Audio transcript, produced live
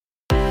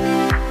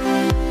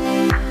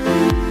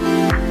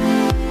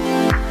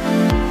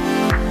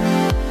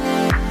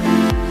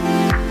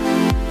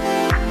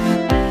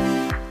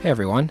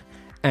everyone,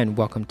 and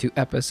welcome to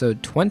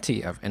episode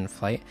 20 of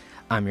Inflight.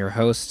 I'm your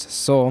host,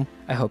 Sol.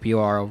 I hope you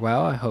are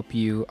well. I hope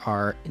you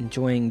are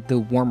enjoying the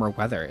warmer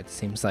weather. It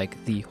seems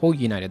like the whole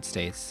United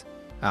States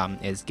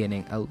is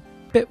getting a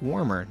bit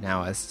warmer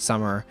now as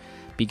summer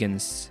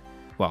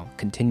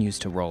continues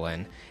to roll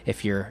in.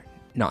 If you're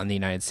not in the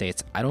United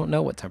States, I don't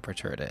know what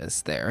temperature it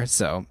is there,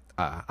 so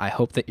I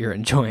hope that you're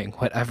enjoying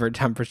whatever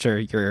temperature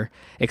you're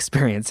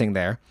experiencing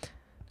there.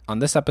 On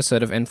this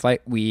episode of Inflight,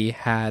 we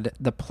had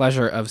the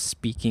pleasure of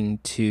speaking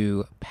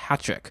to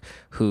Patrick,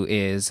 who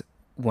is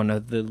one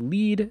of the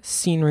lead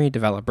scenery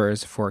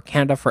developers for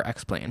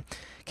Canada4XP.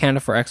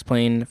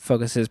 Canada4XP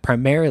focuses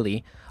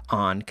primarily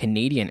on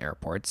Canadian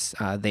airports.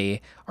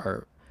 They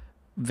are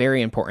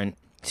very important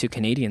to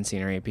Canadian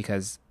scenery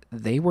because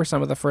they were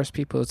some of the first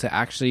people to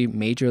actually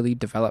majorly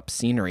develop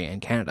scenery in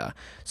Canada.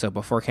 So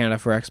before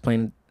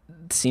Canada4XP,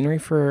 scenery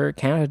for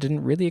Canada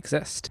didn't really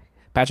exist.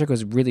 Patrick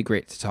was really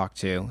great to talk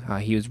to.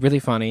 He was really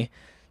funny.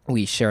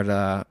 We shared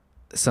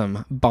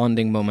some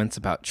bonding moments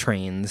about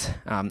trains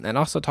and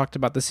also talked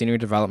about the scenery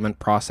development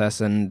process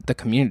and the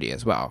community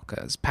as well,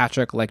 because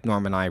Patrick, like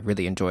Norm and I,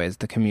 really enjoys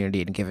the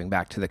community and giving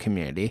back to the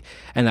community,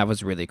 and that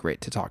was really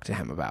great to talk to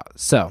him about.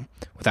 So,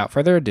 without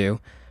further ado,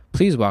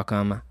 please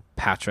welcome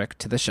Patrick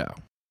to the show.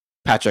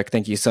 Patrick,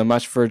 thank you so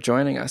much for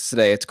joining us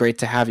today. It's great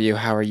to have you.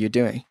 How are you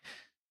doing?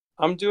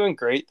 I'm doing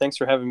great. Thanks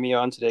for having me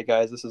on today,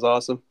 guys. This is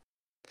awesome.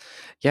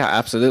 Yeah,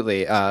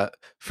 absolutely.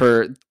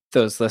 For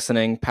those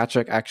listening,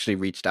 Patrick actually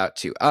reached out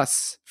to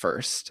us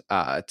first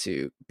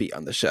to be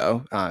on the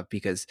show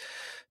because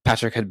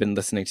Patrick had been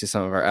listening to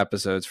some of our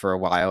episodes for a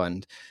while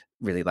and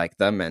really liked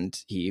them,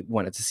 and he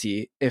wanted to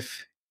see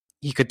if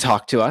he could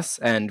talk to us,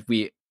 and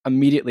we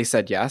immediately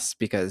said yes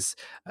because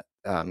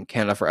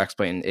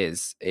Canada4XP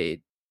is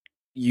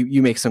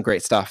you make some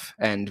great stuff,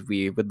 and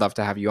we would love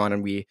to have you on.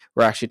 And we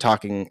were actually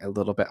talking a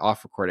little bit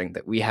off recording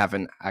that we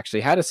haven't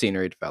actually had a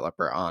scenery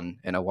developer on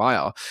in a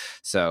while.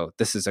 So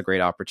this is a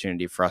great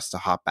opportunity for us to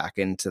hop back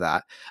into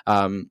that.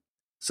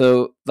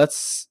 So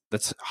let's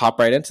hop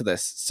right into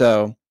this.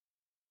 So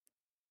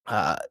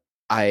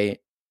I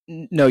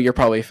know you're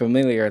probably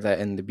familiar that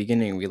in the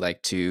beginning we like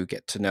to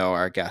get to know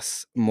our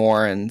guests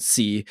more and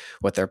see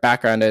what their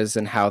background is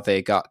and how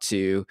they got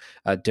to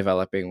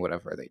developing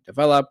whatever they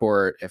develop,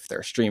 or if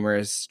they're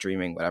streamers,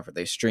 streaming whatever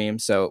they stream.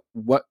 So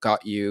what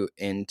got you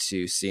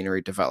into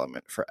scenery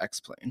development for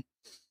X-Plane?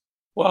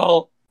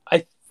 Well,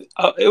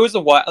 it was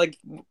a while. Like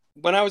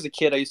when I was a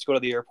kid, I used to go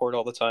to the airport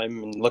all the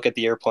time and look at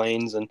the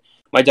airplanes. And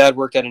my dad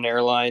worked at an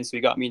airline, so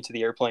he got me into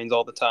the airplanes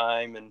all the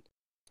time, and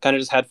kind of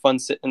just had fun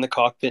sitting in the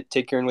cockpit,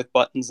 tinkering with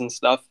buttons and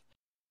stuff.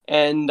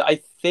 And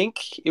I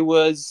think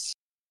I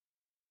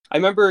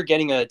remember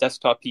getting a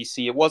desktop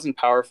PC. It wasn't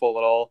powerful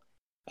at all.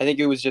 I think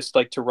it was just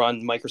like to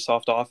run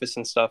Microsoft Office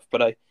and stuff,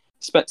 but I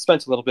spent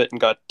a little bit and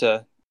got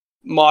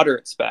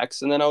moderate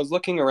specs. And then I was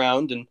looking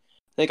around, and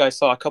I think I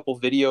saw a couple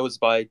videos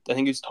by, I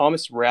think it was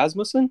Thomas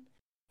Rasmussen.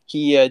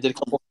 He did a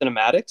couple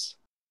cinematics,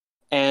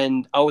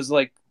 and I was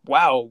like,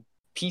 wow,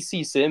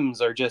 PC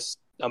sims are just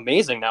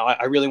amazing now.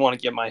 I really want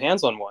to get my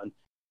hands on one.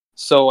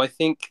 So I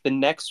think the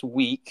next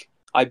week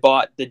I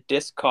bought the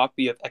disc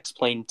copy of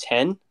X-Plane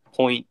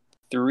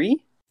 10.3,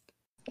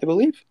 I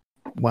believe.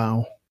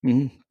 Wow.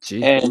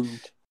 Mm-hmm.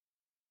 And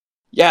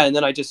yeah, and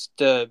then I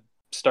just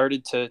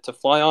started to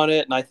fly on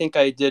it, and I think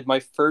I did my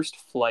first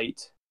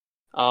flight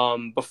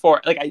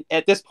before. Like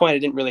at this point, I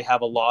didn't really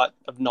have a lot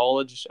of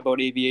knowledge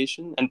about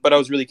aviation, but I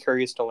was really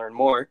curious to learn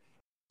more.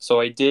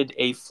 So I did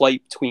a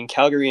flight between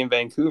Calgary and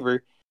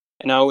Vancouver.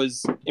 And I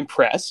was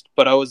impressed,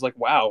 but I was like,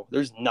 wow,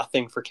 there's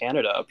nothing for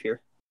Canada up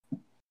here.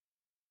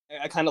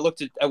 I kind of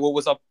looked at what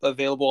was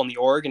available on the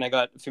org, and I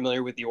got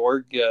familiar with the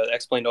org,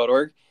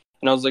 xplane.org,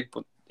 and I was like,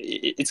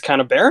 it's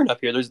kind of barren up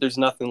here. There's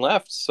nothing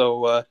left.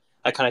 So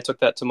I kind of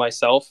took that to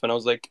myself, and I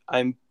was like,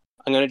 I'm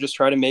going to just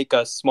try to make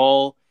a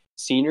small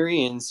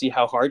scenery and see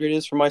how hard it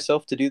is for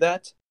myself to do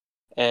that.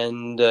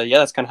 And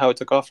that's kind of how it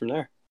took off from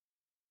there.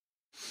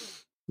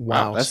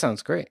 Wow, that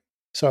sounds great.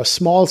 So a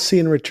small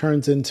scenery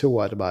turns into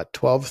what, about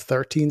 12,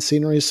 13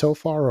 sceneries so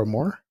far or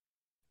more?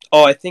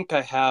 Oh, I think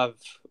I have,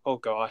 oh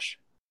gosh.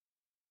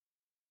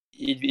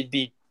 It'd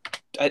be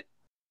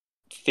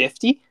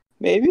 50,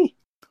 maybe?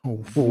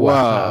 Oh,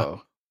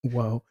 wow.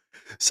 Whoa.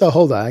 So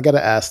hold on, I got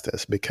to ask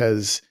this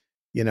because,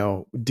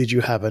 did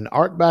you have an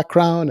art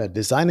background, a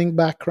designing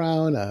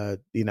background,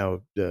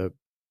 the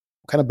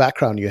kind of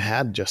background you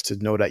had just to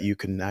know that you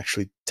can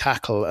actually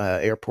tackle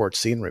airport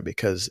scenery?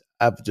 Because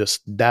I've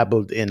just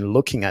dabbled in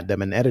looking at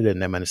them and editing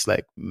them, and it's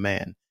like,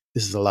 man,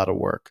 this is a lot of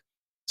work.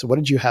 So what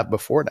did you have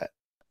before that?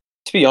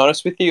 To be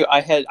honest with you,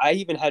 I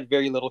even had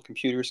very little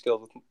computer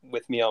skills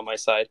with me on my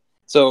side.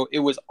 So it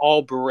was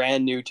all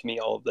brand new to me,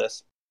 all of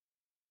this.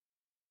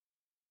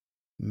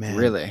 Man.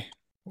 Really?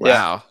 Wow.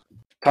 Yeah.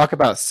 Talk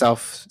about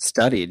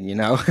self-studied,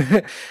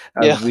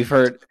 Yeah. We've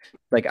heard,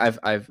 like,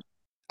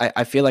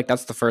 I feel like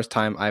that's the first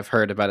time I've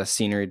heard about a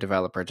scenery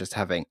developer just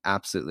having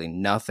absolutely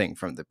nothing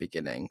from the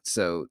beginning.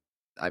 So,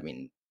 I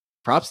mean,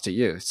 props to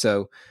you.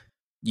 So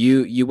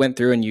you went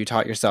through and you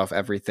taught yourself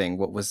everything.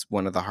 What was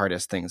one of the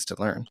hardest things to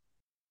learn?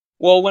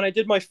 Well, when I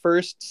did my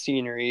first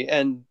scenery,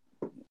 and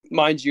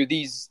mind you,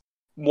 these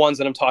ones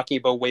that I'm talking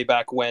about way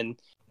back when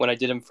I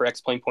did them for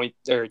X-Plane point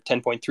or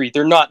 10.3,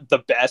 they're not the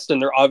best,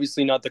 and they're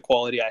obviously not the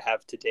quality I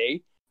have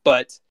today.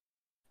 But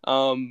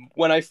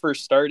when I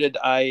first started,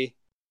 I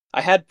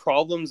had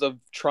problems of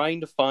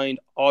trying to find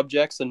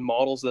objects and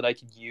models that I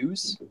could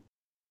use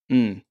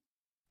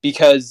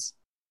because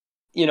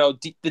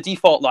the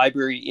default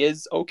library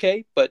is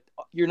okay, but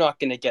you're not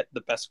going to get the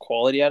best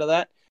quality out of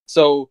that.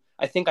 So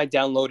I think I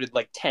downloaded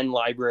like 10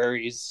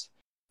 libraries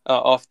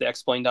off the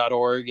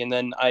explain.org, and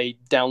then I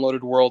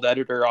downloaded World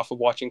Editor off of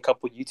watching a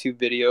couple YouTube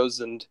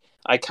videos, and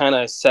I kind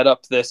of set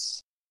up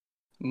this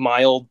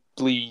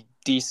mildly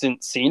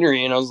decent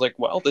scenery, and I was like,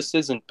 well, this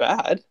isn't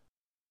bad.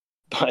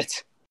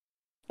 But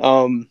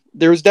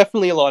there was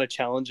definitely a lot of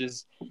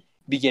challenges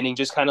beginning,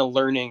 just kind of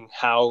learning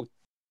how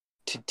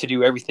to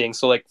do everything.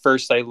 So like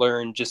first I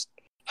learned just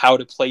how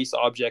to place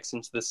objects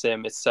into the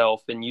sim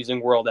itself and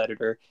using World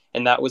Editor,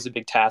 and that was a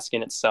big task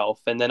in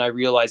itself. And then I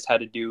realized how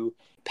to do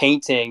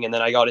painting, and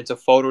then I got into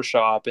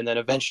Photoshop, and then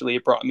eventually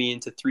it brought me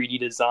into 3D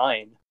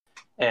design,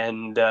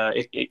 and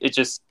it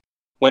just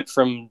went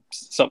from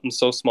something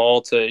so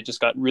small to it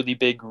just got really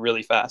big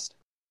really fast.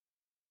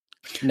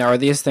 Now, are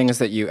these things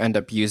that you end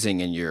up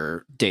using in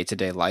your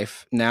day-to-day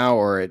life now,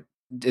 or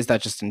is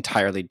that just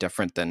entirely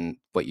different than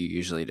what you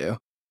usually do?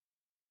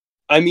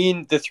 I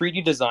mean, the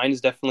 3D design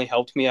has definitely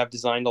helped me. I've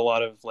designed a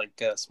lot of like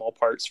small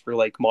parts for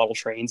like model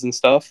trains and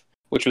stuff,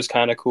 which was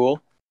kind of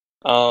cool.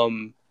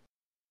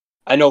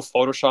 I know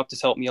Photoshop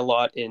has helped me a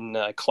lot in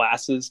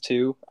classes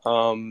too,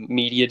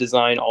 media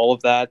design, all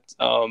of that.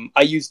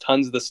 I use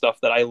tons of the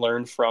stuff that I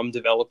learned from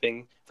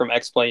developing from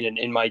X-Plane and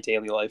in my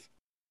daily life.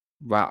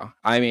 Wow.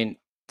 I mean,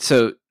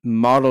 so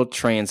model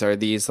trains, are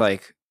these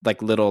like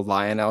little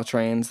Lionel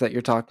trains that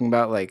you're talking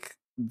about, like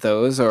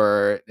those,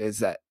 or is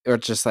that, or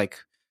just like,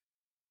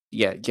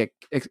 yeah,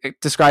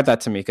 describe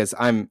that to me, because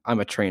I'm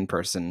a train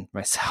person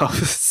myself.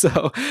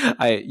 So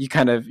you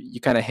kind of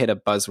hit a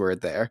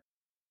buzzword there.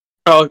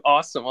 Oh,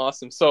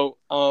 awesome. So,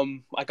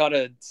 I got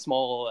a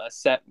small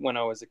set when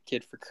I was a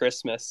kid for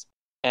Christmas,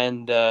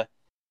 and I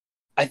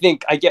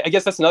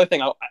guess that's another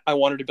thing. I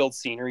wanted to build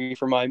scenery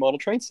for my model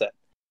train set,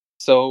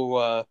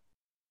 so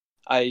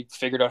I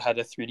figured out how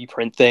to 3D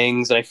print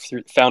things, and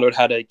I found out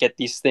how to get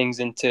these things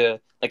into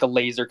like a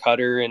laser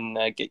cutter and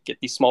get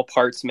these small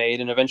parts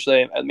made, and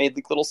eventually I made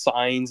like little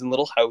signs and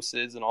little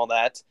houses and all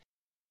that,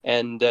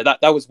 and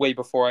that was way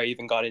before I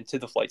even got into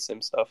the flight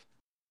sim stuff.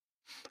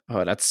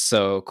 Oh, that's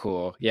so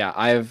cool.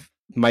 Yeah,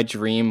 my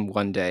dream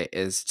one day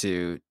is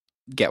to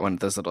get one of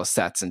those little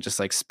sets and just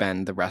like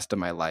spend the rest of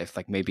my life,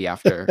 like maybe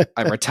after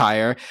I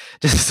retire,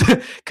 just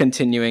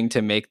continuing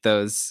to make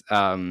those,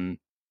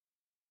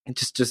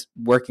 just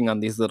working on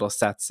these little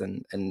sets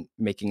and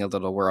making a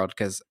little world.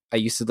 Because I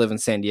used to live in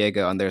San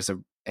Diego, and there's a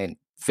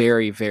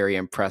very, very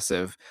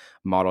impressive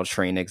model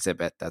train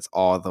exhibit that's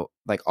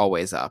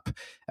always up.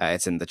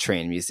 It's in the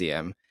train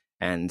museum,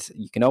 and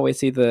you can always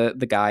see the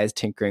guys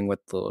tinkering with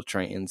the little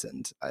trains,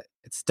 and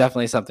it's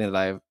definitely something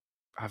that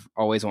I've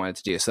always wanted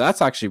to do. So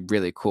that's actually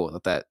really cool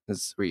that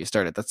is where you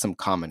started. That's some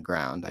common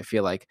ground. I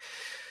feel like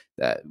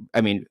that.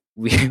 I mean,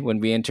 when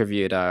we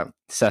interviewed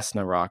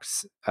Cessna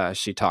Rocks,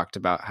 she talked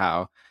about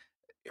how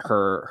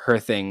her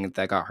thing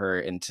that got her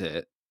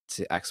into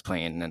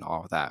X-Plane and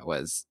all of that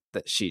was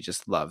that she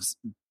just loves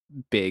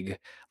big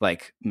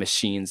like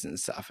machines and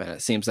stuff, and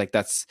it seems like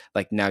that's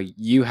like now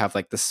you have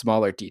like the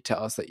smaller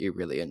details that you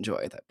really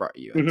enjoy that brought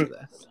you into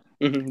this.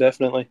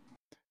 Definitely.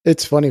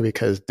 It's funny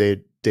because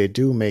they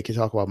do make, you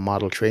talk about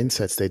model train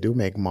sets, they do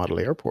make model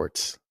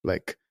airports.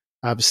 Like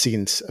I've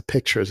seen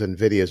pictures and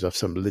videos of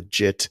some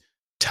legit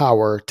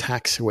tower,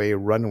 taxiway,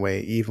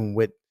 runway, even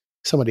with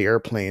some of the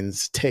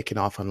airplanes taking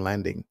off and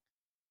landing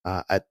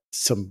at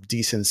some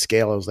decent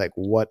scale. I was like,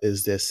 what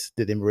is this?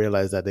 Didn't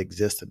realize that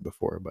existed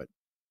before, but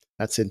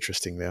that's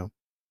interesting though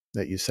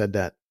that you said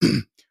that.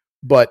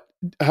 But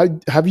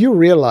have you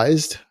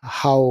realized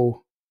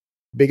how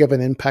big of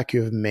an impact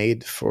you've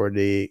made for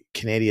the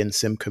Canadian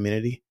sim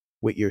community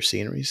with your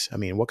sceneries? I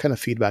mean, what kind of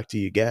feedback do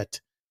you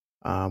get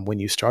when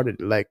you started?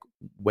 Like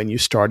when you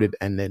started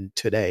and then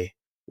today,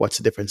 what's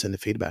the difference in the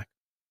feedback?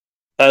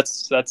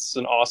 That's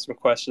an awesome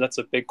question. That's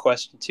a big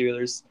question too.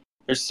 There's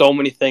so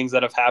many things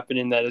that have happened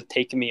and that have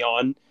taken me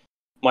on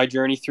my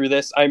journey through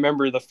this. I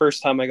remember the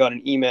first time I got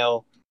an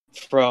email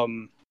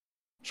from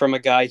a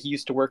guy. He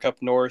used to work up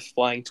north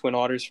flying Twin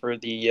Otters for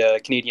the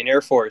Canadian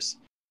Air Force,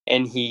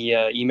 and he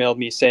emailed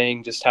me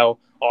saying just how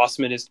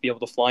awesome it is to be able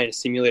to fly in a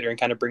simulator and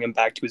kind of bring him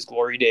back to his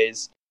glory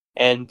days.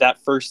 And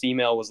that first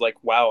email was like,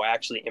 wow, I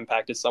actually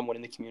impacted someone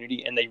in the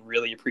community, and they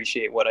really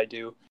appreciate what I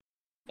do.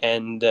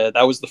 And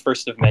that was the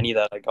first of many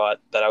that I got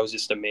that I was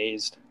just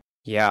amazed.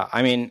 Yeah,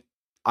 I mean,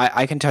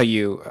 I can tell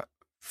you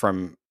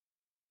from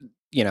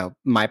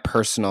my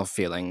personal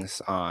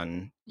feelings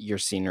on your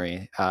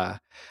scenery.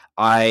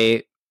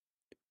 I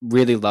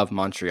really love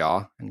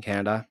Montreal in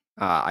Canada.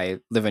 I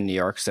live in New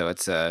York, so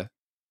it's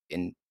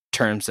in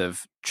terms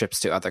of trips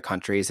to other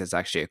countries, it's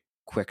actually a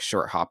quick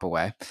short hop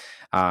away.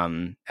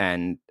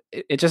 And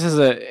it just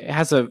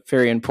has a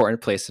very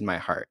important place in my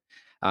heart.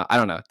 I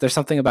don't know. There's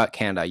something about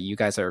Canada. You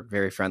guys are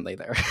very friendly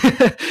there.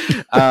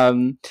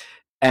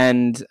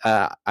 And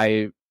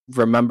I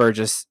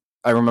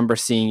remember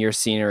seeing your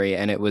scenery,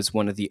 and it was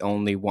one of the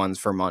only ones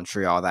for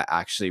Montreal that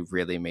actually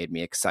really made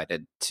me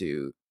excited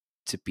to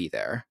be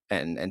there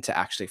and to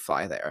actually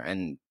fly there.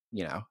 And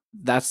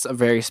that's a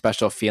very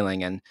special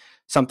feeling, and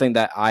something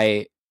that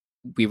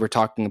we were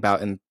talking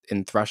about in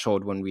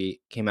Threshold when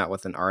we came out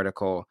with an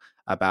article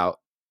about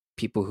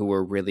people who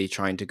were really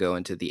trying to go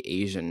into the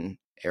Asian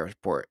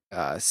airport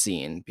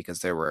scene,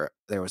 because there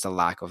was a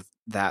lack of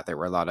that. There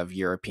were a lot of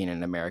European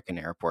and American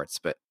airports,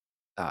 but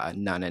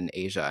none in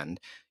Asia. And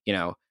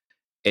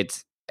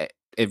it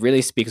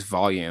really speaks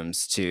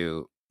volumes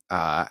to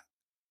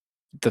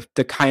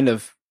the kind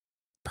of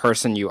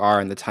person you are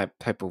and the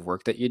type of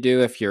work that you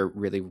do, if you're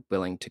really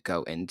willing to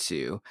go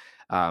into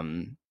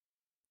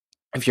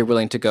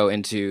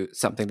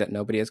something that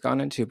nobody has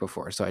gone into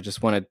before. So I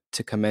just wanted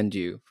to commend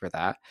you for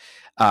that.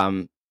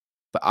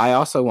 But I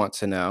also want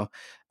to know,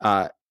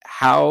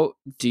 how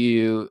do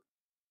you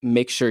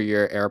make sure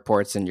your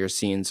airports and your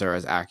scenes are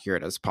as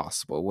accurate as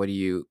possible? What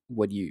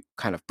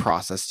kind of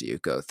process do you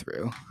go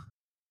through?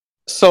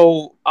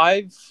 So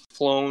I've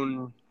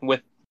flown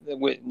with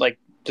like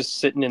just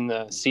sitting in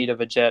the seat of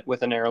a jet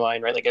with an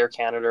airline, right? Like Air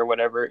Canada or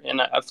whatever. And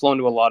I've flown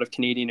to a lot of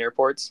Canadian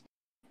airports.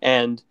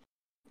 And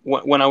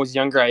when I was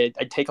younger,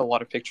 I'd take a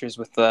lot of pictures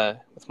with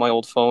my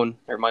old phone,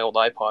 or my old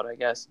iPod, I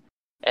guess.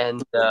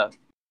 And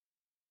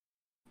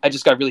I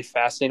just got really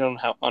fascinated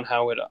on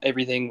how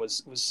everything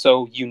was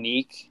so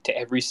unique to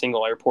every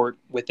single airport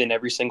within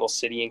every single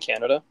city in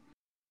Canada.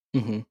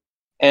 Mm-hmm.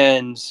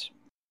 And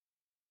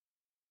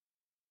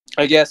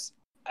I guess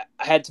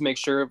I had to make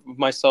sure of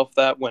myself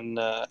that when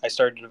I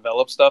started to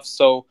develop stuff.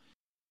 So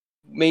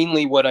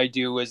mainly what I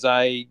do is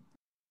I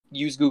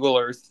use Google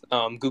Earth.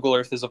 Google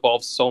Earth has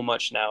evolved so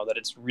much now that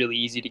it's really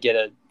easy to get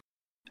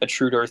a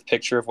true to Earth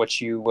picture of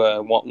what you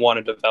want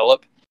to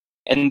develop.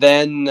 And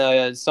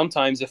then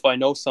sometimes if I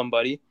know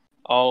somebody,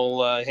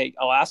 I'll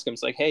ask them.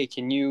 It's like, hey,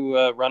 can you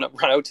run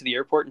out to the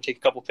airport and take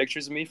a couple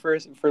pictures of me for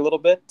a little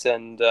bit?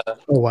 And oh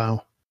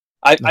wow,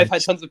 I've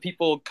had tons of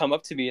people come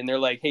up to me and they're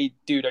like, hey,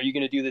 dude, are you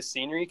going to do this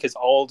scenery? Because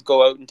I'll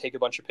go out and take a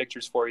bunch of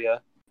pictures for you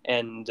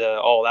and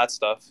all that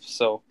stuff.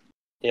 So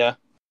yeah.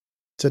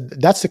 So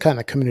that's the kind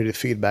of community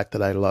feedback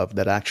that I love.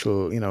 That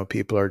actual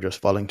people are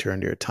just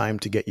volunteering their time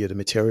to get you the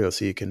material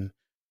so you can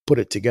put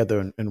it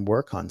together and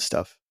work on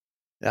stuff.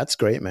 That's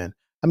great, man.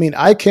 I mean,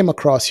 I came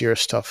across your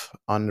stuff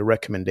on the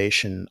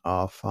recommendation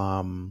of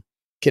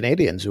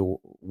Canadians who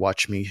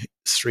watch me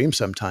stream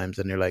sometimes,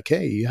 and they're like,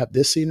 hey, you have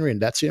this scenery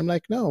and that scenery. I'm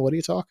like, no, what are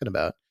you talking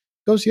about?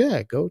 He goes,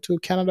 yeah, go to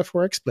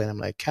Canada4XP. I'm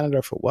like,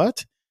 Canada for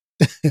what?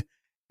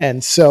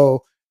 And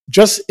so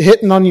just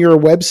hitting on your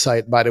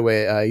website, by the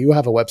way, you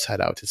have a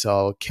website out. It's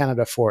all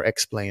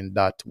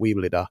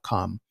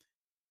Canada4Explain.weebly.com.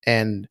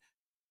 And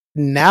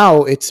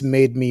now it's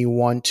made me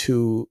want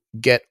to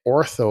get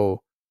ortho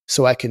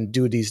so I can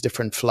do these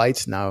different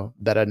flights now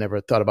that I never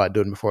thought about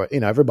doing before.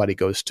 Everybody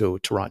goes to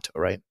Toronto,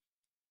 right?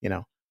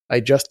 I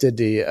just did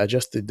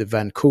the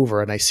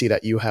Vancouver, and I see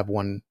that you have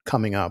one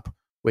coming up,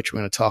 which we're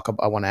going to talk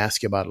about. I want to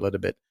ask you about a little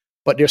bit.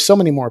 But there's so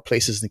many more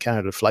places in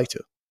Canada to fly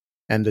to,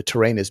 and the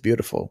terrain is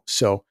beautiful.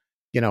 So,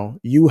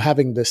 you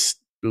having this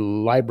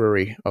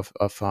library of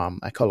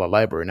I call it a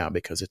library now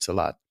because it's a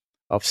lot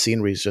of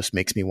sceneries, just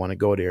makes me want to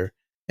go there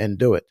and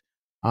do it.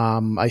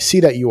 I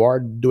see that you are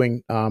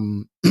doing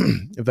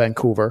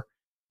Vancouver,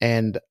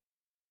 and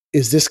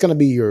is this going to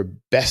be your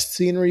best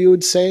scenery, you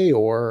would say,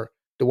 or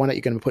the one that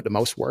you're going to put the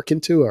most work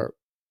into, or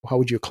how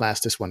would you class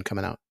this one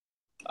coming out?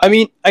 I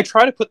mean, I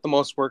try to put the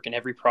most work in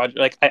every project.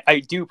 Like I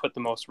do put the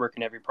most work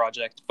in every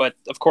project, but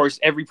of course,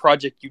 every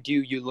project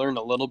you learn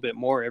a little bit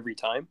more every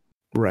time.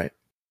 Right.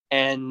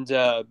 And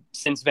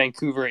since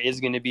Vancouver is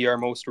going to be our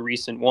most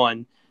recent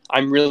one,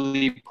 I'm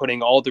really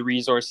putting all the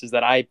resources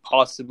that I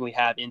possibly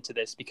have into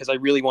this because I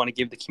really want to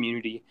give the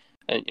community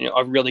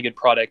a really good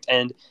product.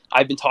 And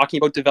I've been talking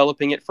about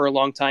developing it for a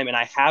long time, and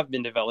I have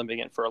been developing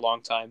it for a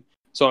long time.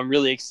 So I'm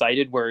really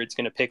excited where it's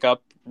going to pick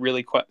up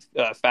really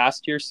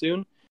fast here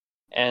soon.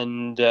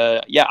 And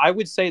I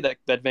would say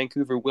that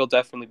Vancouver will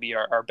definitely be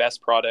our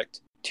best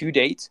product to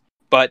date.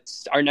 But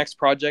our next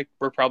project,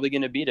 we're probably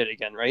going to beat it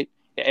again, right?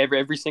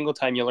 Every single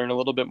time you learn a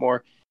little bit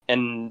more.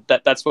 And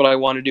that's what I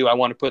want to do. I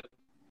want to put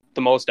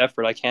the most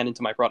effort I can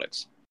into my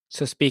products.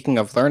 So speaking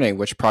of learning,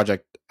 which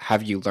project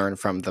have you learned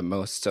from the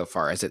most so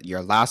far? Is it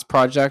your last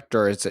project,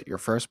 or is it your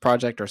first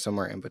project, or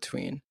somewhere in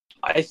between?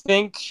 I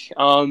think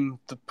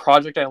the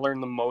project I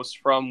learned the most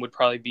from would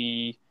probably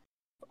be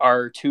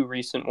our two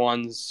recent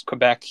ones,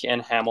 Quebec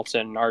and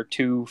Hamilton, our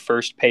two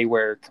first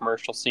payware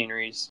commercial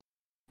sceneries.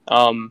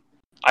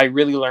 I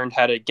really learned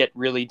how to get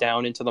really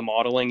down into the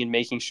modeling and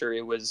making sure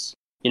it was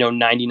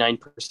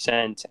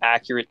 99%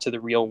 accurate to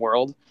the real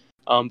world.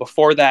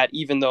 Before that,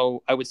 even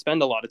though I would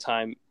spend a lot of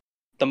time,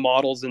 the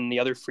models and the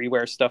other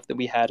freeware stuff that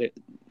we had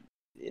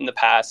in the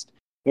past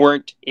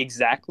weren't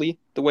exactly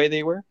the way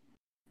they were.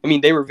 I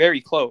mean, they were very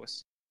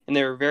close and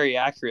they were very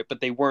accurate, but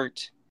they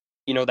weren't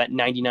that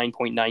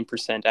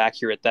 99.9%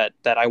 accurate that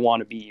I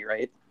want to be,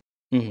 right?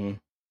 Mm-hmm.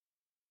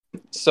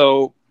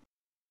 So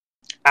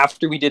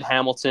after we did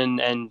Hamilton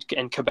and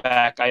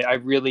Quebec, I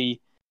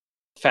really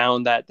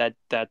found that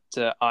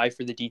eye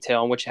for the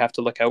detail and what you have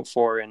to look out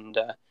for, and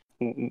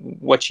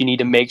what you need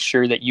to make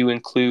sure that you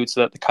include so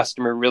that the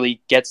customer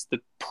really gets the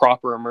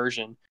proper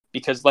immersion.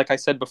 Because like I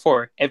said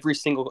before, every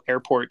single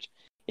airport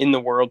in the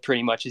world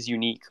pretty much is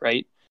unique,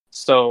 right?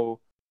 So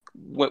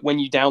when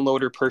you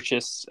download or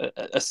purchase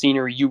a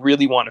scenery, you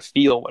really want to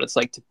feel what it's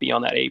like to be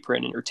on that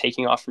apron and you're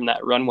taking off from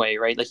that runway,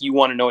 right? Like you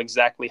want to know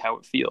exactly how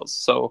it feels.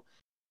 So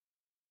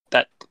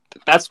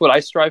that's what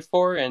I strive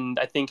for, and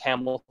I think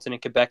Hamilton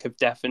and Quebec have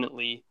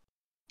definitely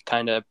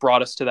kind of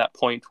brought us to that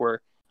point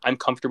where I'm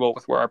comfortable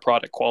with where our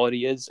product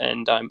quality is,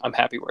 and I'm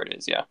happy where it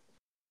is. Yeah.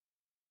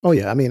 Oh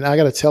yeah, I mean, I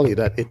got to tell you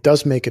that it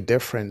does make a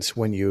difference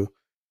when you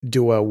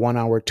do a 1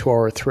 hour, 2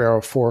 hour, 3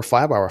 hour, 4 or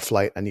 5 hour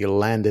flight and you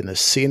land in a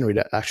scenery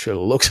that actually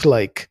looks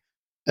like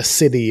a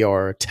city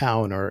or a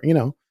town, or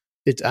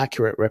its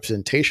accurate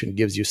representation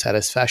gives you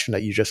satisfaction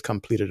that you just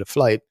completed a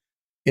flight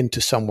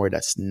into somewhere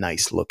that's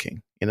nice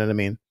looking. You know what I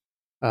mean?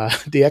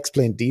 The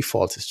X-Plane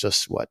default is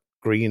just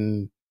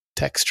green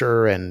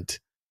texture and a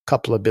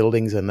couple of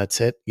buildings, and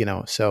that's it.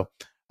 So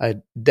I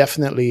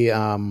definitely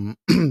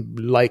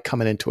like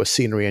coming into a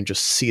scenery and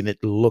just seeing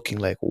it looking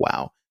like,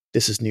 wow,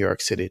 this is New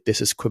York City,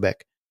 this is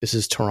Quebec, this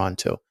is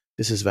Toronto,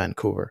 this is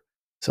Vancouver.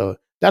 So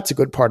that's a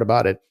good part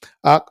about it.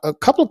 A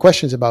couple of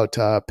questions about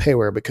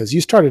payware, because you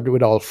started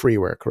with all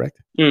freeware,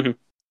 correct? Mm-hmm.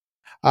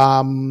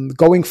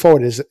 Going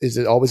forward, is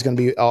it always going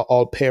to be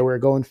all payware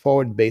going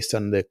forward based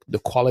on the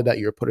quality that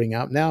you're putting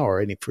out now,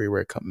 or any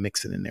freeware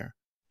mixing in there?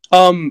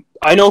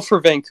 I know for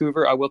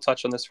Vancouver, I will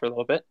touch on this for a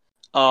little bit.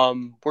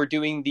 We're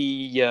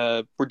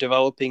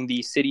developing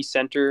the city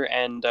center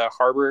and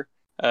harbor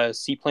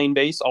seaplane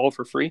base all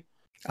for free.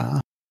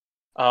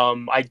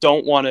 I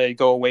don't want to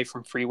go away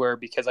from freeware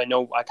because I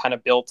know I kind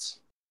of built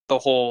the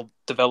whole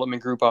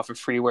development group off of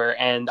freeware,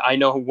 and I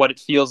know what it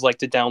feels like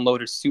to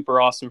download a super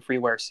awesome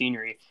freeware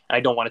scenery, and I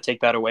don't want to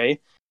take that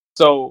away.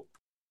 So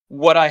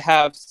what I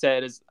have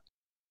said is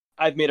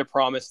I've made a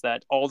promise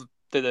that all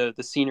the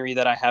scenery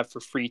that I have for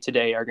free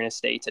today are going to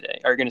stay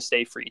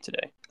free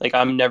today. Like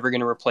I'm never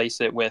going to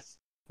replace it with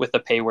a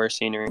payware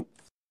scenery.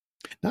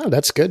 No,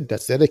 that's good.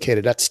 That's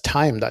dedicated. That's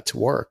time. That's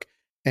work.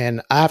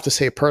 And I have to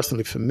say,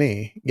 personally, for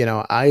me,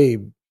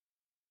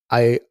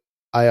 I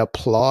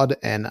applaud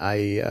and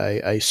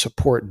I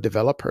support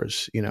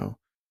developers,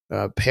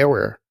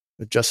 payware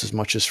just as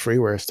much as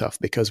freeware stuff,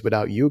 because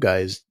without you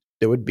guys,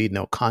 there would be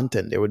no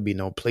content. There would be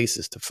no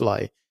places to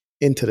fly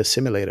into the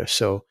simulator.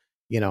 So,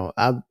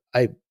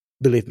 I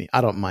believe me, I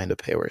don't mind a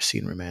payware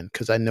scenery, man,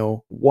 because I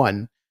know,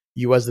 one,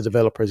 you as the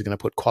developer is going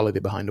to put quality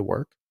behind the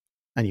work,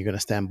 and you're going to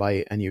stand by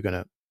it, and you're going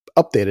to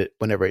update it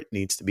whenever it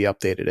needs to be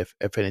updated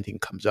if anything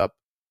comes up,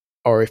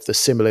 or if the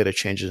simulator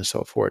changes and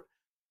so forth.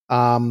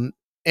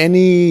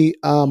 Any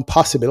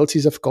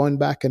possibilities of going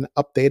back and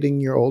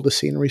updating your older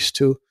sceneries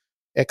to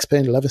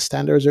X-Plane 11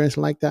 standards or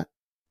anything like that?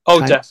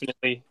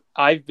 Definitely.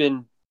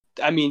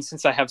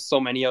 Since I have so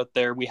many out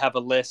there, we have a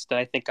list, and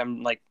I think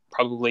I'm like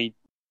probably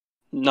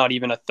not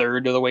even a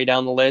third of the way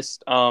down the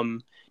list,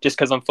 just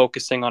because I'm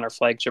focusing on our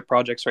flagship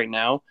projects right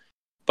now.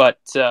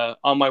 But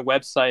on my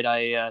website,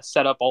 I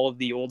set up all of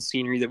the old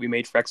scenery that we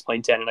made for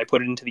X-Plane 10, and I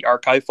put it into the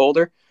archive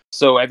folder.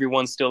 So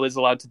everyone still is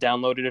allowed to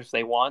download it if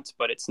they want,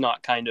 but it's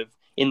not kind of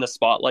in the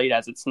spotlight,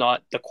 as it's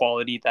not the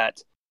quality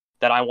that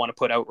I want to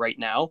put out right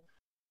now.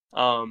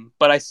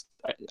 But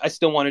I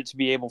still wanted to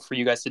be able for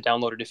you guys to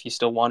download it if you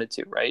still wanted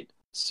to, right?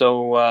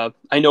 So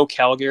I know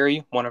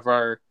Calgary,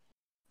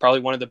 probably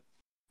one of the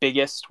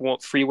biggest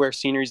freeware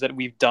sceneries that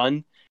we've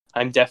done.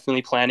 I'm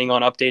definitely planning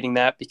on updating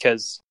that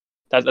because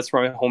that's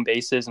where my home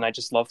base is, and I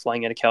just love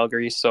flying out of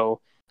Calgary. So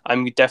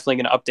I'm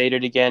definitely going to update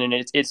it again, and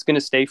it's going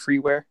to stay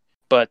freeware,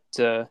 but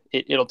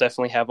it'll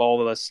definitely have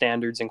all of the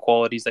standards and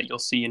qualities that you'll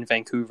see in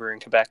Vancouver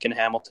and Quebec and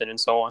Hamilton and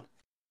so on.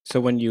 So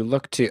when you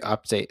look to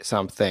update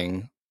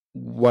something,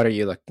 what are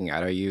you looking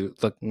at? Are you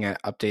looking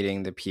at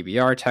updating the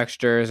PBR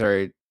textures?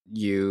 Or are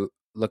you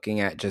looking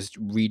at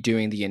just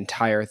redoing the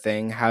entire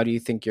thing? How do you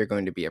think you're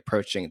going to be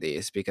approaching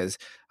these? Because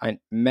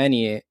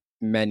many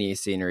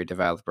scenery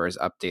developers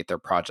update their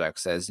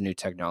projects as new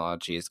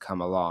technologies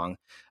come along,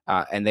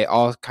 and they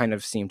all kind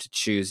of seem to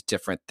choose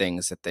different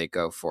things that they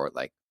go for,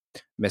 like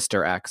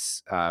Mr.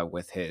 X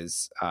with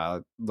his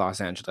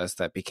Los Angeles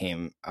that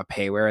became a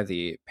payware.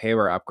 The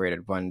payware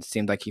upgraded one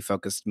seemed like he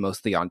focused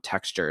mostly on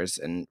textures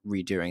and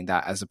redoing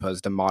that as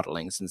opposed to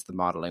modeling, since the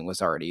modeling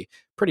was already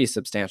pretty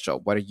substantial.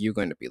 What are you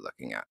going to be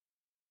looking at?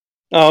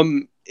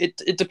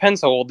 It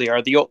depends how old they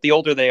are. The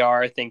older they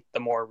are, I think the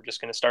more we're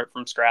just going to start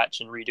from scratch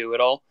and redo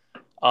it all.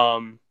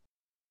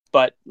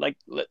 But like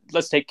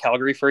let's take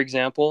Calgary for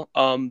example.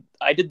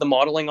 I did the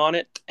modeling on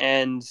it,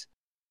 and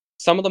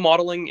some of the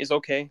modeling is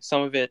okay.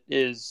 Some of it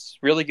is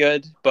really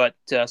good, but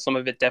some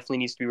of it definitely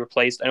needs to be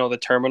replaced. I know the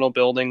terminal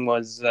building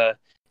was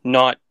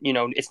not,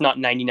 it's not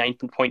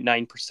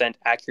 99.9%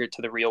 accurate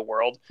to the real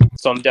world.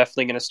 So I'm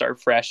definitely going to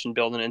start fresh and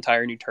build an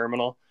entire new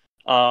terminal.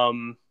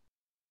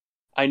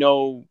 I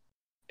know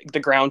the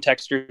ground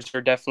textures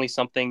are definitely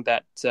something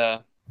that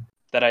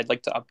I'd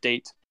like to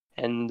update.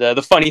 And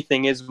the funny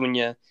thing is, when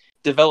you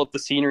develop the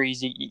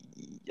sceneries,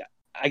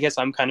 I guess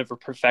I'm kind of a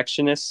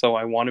perfectionist, so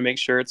I want to make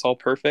sure it's all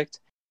perfect.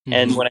 Mm-hmm.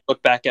 And when I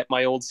look back at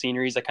my old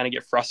sceneries, I kind of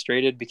get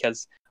frustrated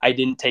because I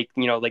didn't take,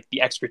 like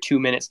the extra 2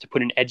 minutes to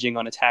put an edging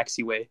on a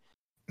taxiway.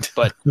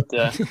 But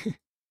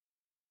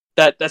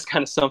that's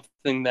kind of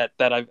something that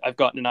I've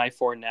gotten an eye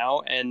for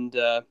now. And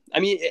I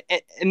mean,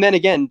 and then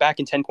again, back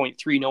in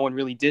 10.3, no one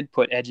really did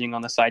put edging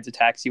on the sides of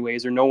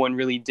taxiways, or no one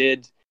really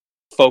did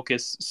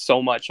focus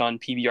so much on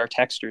PBR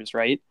textures,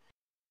 right?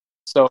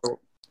 So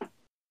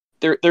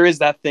there is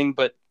that thing,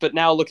 but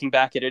now looking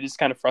back at it, it's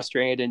kind of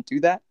frustrating I didn't do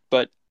that.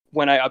 But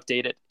when I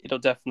update it, it'll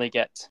definitely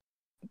get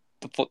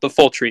the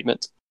full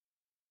treatment.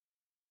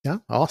 Yeah,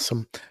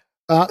 awesome.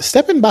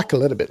 Stepping back a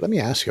little bit, let me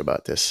ask you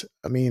about this.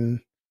 I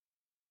mean,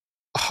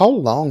 how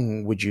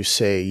long would you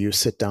say you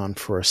sit down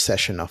for a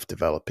session of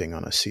developing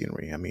on a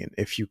scenery? I mean,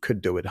 if you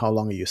could do it, how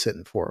long are you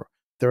sitting for?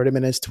 30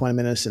 minutes, 20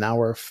 minutes, an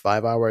hour,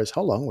 5 hours?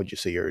 How long would you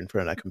say you're in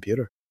front of that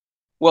computer?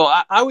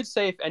 Well, I would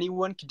say if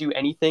anyone could do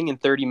anything in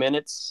 30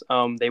 minutes,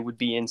 they would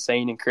be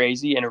insane and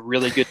crazy and a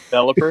really good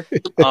developer.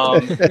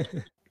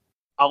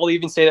 I'll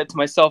even say that to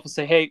myself and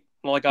say, hey,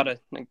 well, I got a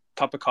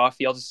cup of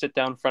coffee. I'll just sit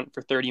down in front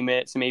for 30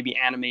 minutes and maybe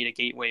animate a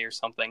gateway or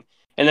something.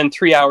 And then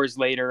 3 hours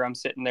later, I'm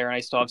sitting there and I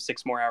still have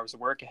 6 more hours of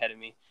work ahead of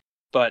me.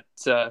 But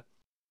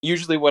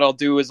usually what I'll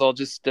do is I'll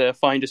just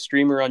find a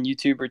streamer on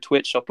YouTube or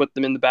Twitch. I'll put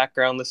them in the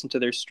background, listen to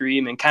their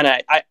stream, and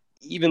I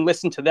even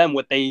listen to them,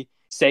 what they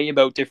say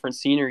about different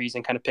sceneries,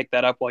 and kind of pick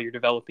that up while you're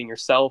developing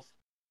yourself.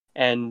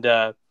 And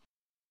a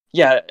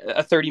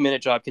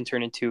 30-minute job can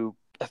turn into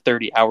a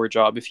 30-hour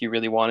job if you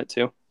really want it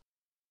to.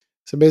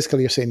 So basically,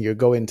 you're saying you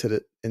go into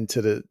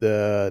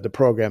the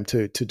program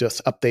to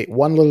just update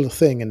one little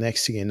thing, and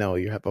next thing you know,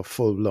 you have a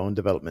full-blown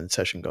development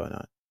session going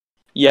on.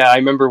 Yeah, I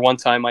remember one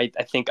time I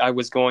think I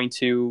was going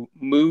to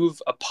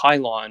move a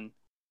pylon,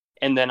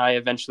 and then I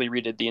eventually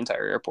redid the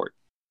entire airport.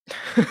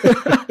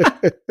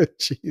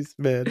 Jeez,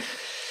 man.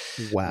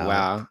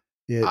 Wow.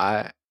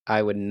 Yeah.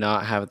 I would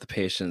not have the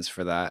patience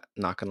for that,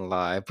 not gonna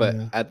lie. But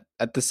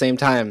at the same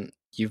time,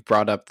 you've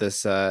brought up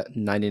this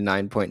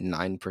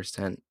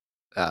 99.9%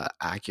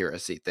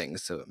 accuracy thing,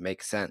 so it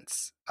makes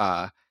sense.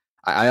 I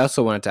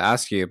also wanted to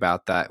ask you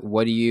about that.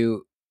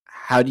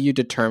 How do you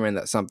determine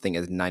that something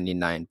is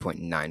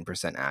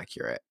 99.9%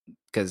 accurate?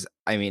 Because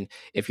I mean,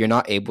 if you're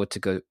not able to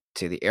go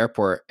to the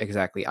airport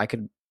exactly, I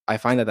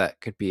find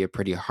that could be a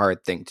pretty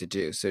hard thing to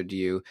do. So do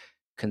you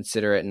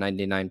consider it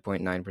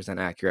 99.9%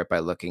 accurate by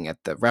looking at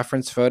the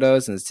reference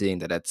photos and seeing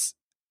that it's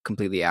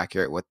completely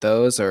accurate with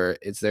those, or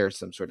is there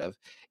some sort of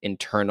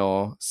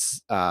internal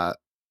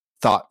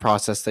thought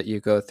process that you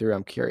go through?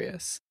 I'm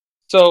curious.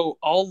 So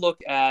I'll look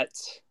at,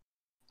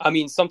 I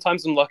mean,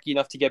 sometimes I'm lucky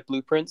enough to get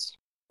blueprints,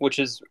 which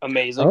is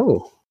amazing.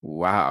 Oh,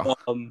 wow.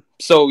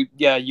 So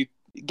yeah, you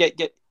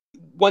get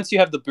once you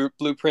have the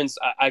blueprints,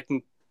 I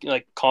can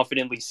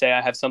confidently say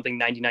I have something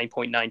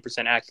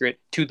 99.9% accurate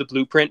to the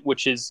blueprint,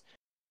 which is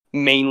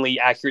mainly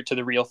accurate to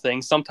the real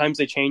thing. Sometimes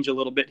they change a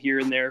little bit here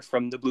and there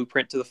from the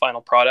blueprint to the final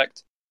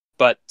product.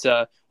 But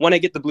when I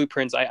get the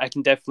blueprints, I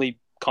can definitely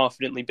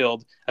confidently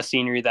build a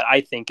scenery that I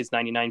think is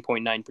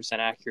 99.9%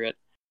 accurate.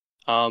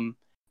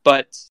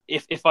 But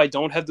if I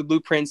don't have the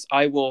blueprints,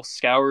 I will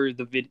scour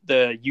the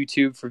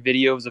YouTube for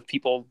videos of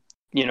people,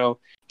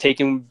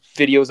 taking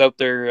videos out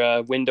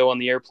their window on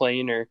the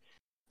airplane, or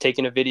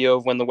taking a video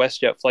of when the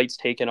WestJet flight's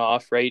taken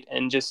off, right?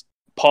 And just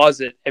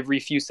pause it every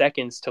few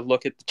seconds to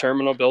look at the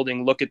terminal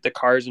building, look at the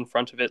cars in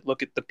front of it,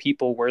 look at the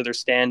people where they're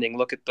standing,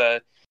 look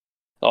at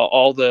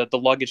all the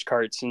luggage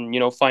carts,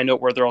 and find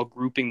out where they're all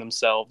grouping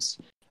themselves.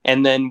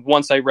 And then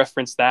once I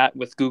reference that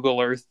with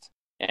Google Earth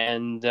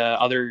and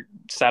other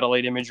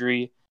satellite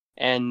imagery,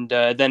 and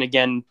then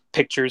again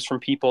pictures from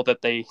people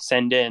that they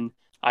send in,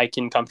 I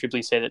can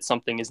comfortably say that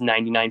something is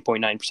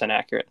 99.9%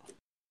 accurate.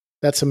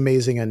 That's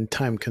amazing and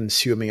time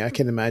consuming. I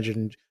can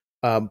imagine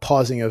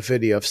pausing a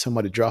video of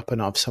somebody dropping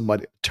off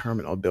somebody at the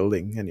terminal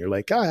building, and you're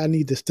like, I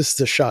need this. This is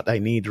the shot I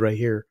need right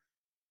here.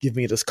 Give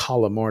me this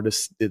column or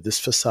this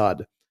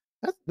facade.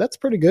 That's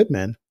pretty good,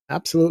 man.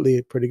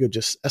 Absolutely pretty good.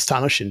 Just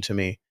astonishing to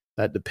me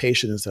that the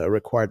patience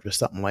required for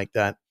something like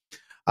that.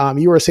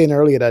 You were saying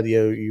earlier that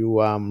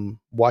you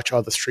watch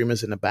all the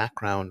streamers in the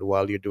background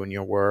while you're doing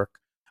your work.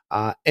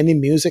 Any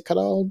music at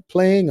all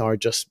playing, or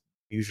just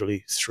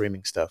usually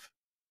streaming stuff?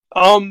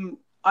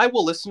 I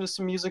will listen to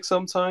some music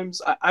sometimes.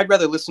 I'd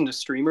rather listen to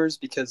streamers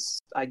because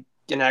I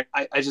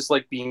just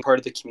like being part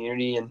of the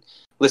community and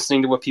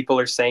listening to what people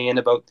are saying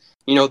about,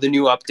 the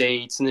new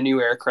updates and the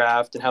new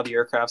aircraft and how the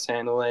aircraft's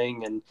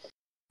handling. And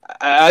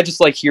I just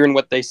like hearing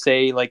what they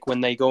say, like when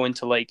they go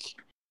into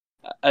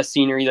a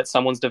scenery that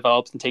someone's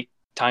developed and take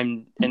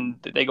time and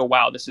they go,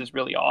 wow, this is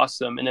really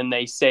awesome. And then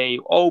they say,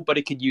 oh, but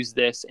it could use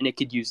this and it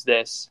could use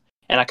this.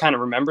 And I kind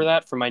of remember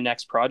that for my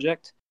next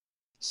project.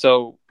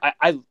 So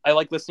I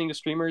like listening to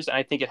streamers, and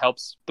I think it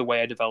helps the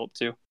way I develop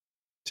too.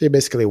 So you're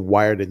basically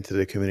wired into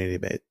the community,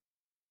 mate.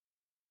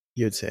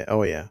 You'd say,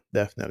 oh yeah,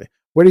 definitely.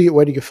 Where do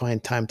you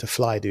find time to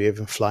fly? Do you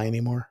even fly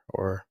anymore,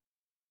 or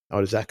how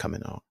does that come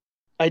in out?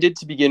 I did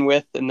to begin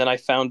with, and then I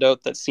found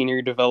out that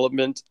scenery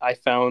development, I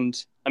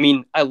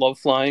mean, I love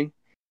flying,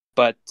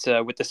 but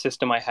with the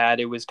system I had,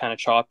 it was kind of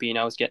choppy, and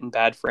I was getting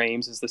bad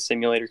frames as the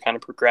simulator kind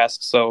of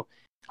progressed. So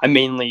I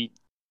mainly,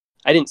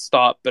 I didn't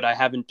stop, but I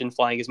haven't been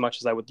flying as much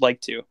as I would like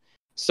to.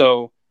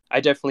 So I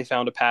definitely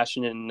found a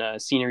passion in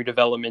scenery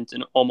development,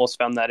 and almost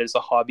found that as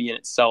a hobby in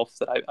itself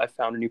that I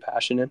found a new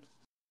passion in.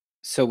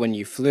 So when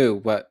you flew,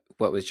 what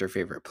was your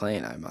favorite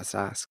plane, I must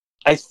ask?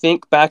 I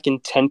think back in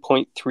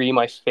 10.3,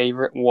 my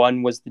favorite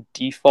one was the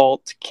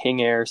default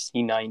King Air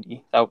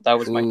C90. That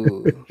was my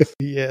Ooh,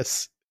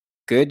 Yes.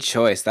 good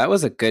choice. That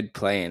was a good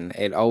plane.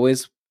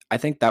 I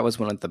think that was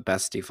one of the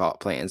best default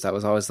planes. That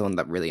was always the one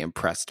that really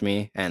impressed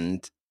me,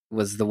 and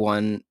was the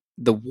one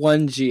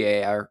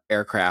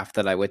aircraft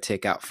that I would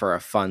take out for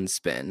a fun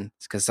spin,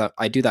 because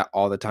I do that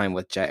all the time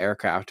with jet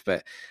aircraft.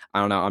 But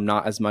I don't know, I'm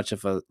not as much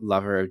of a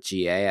lover of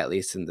GA, at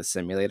least in the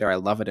simulator. I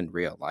love it in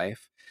real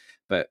life,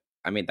 but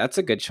I mean, that's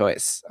a good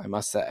choice, I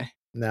must say.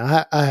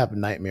 Now I have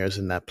nightmares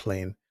in that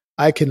plane.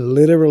 I can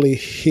literally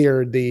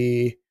hear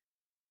the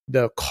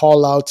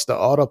call outs, the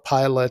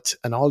autopilot,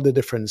 and all the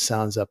different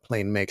sounds that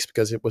plane makes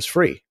because it was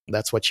free.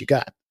 That's what you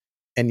got.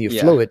 And you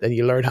Yeah. flew it and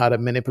you learn how to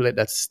manipulate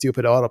that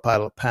stupid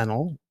autopilot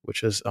panel,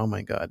 which is, oh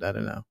my God, I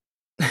don't know.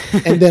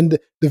 And then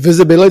the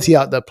visibility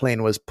out that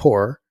plane was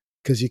poor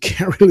because you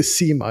can't really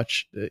see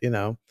much, you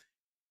know.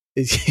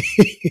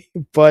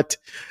 But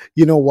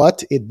you know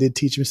what? It did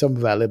teach me some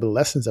valuable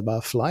lessons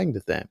about flying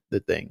the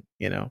thing,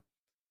 you know.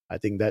 I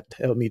think that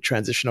helped me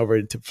transition over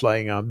into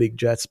flying big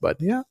jets. But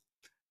yeah,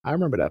 I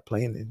remember that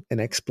plane, an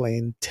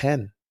X-Plane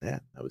 10. Yeah,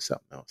 that was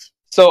something else.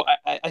 So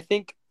I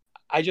think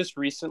I just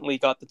recently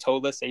got the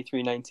towless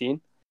A319,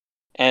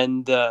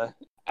 and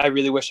I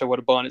really wish I would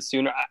have bought it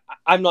sooner.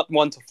 I'm not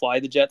one to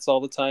fly the jets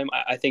all the time.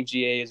 I think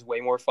GA is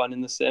way more fun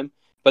in the sim,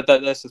 but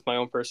that's just my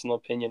own personal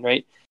opinion,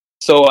 right?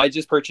 So I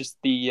just purchased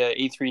the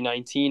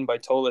A319 by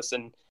towless,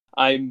 and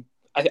I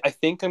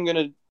think I'm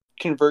gonna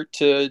convert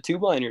to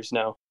tube liners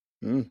now.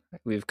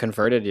 We've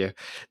converted you.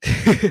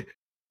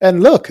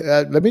 And look,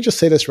 let me just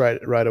say this right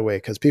away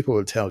because people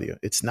will tell you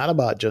it's not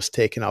about just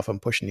taking off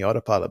and pushing the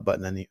autopilot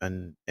button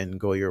and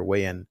go your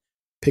way and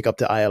pick up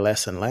the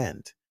ILS and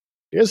land.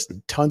 There's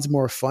tons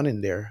more fun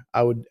in there.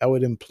 I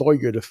would implore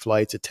you to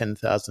fly to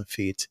 10,000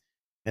 feet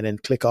and then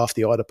click off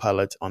the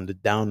autopilot on the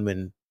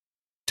downwind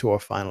to our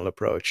final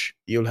approach.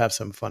 You'll have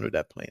some fun with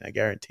that plane. I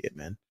guarantee it,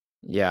 man.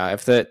 Yeah,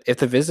 if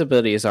the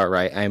visibility is all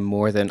right, I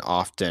more than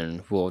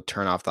often will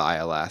turn off the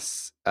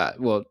ILS.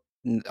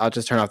 I'll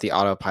just turn off the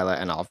autopilot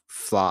and I'll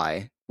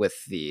fly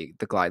with the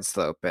glide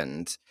slope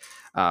and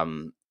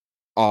um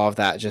all of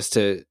that, just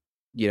to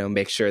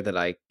make sure that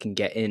I can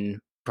get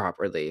in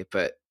properly.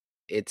 But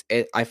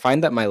I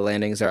find that my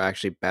landings are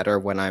actually better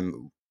when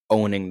I'm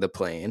owning the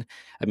plane.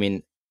 I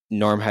mean,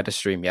 Norm had a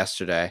stream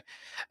yesterday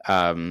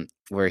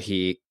where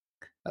he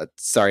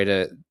sorry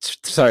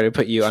to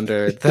put you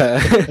under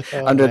the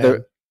Oh, under man.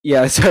 the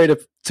yeah, sorry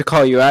to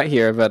call you out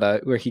here,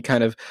 but where he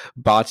kind of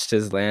botched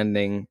his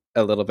landing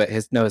a little bit,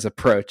 his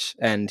approach,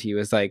 and he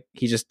was like,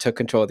 he just took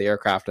control of the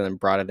aircraft and then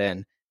brought it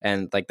in.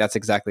 And like, that's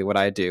exactly what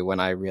I do when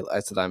I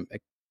realize that I'm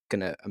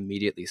gonna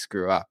immediately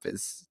screw up,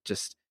 is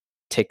just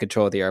take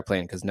control of the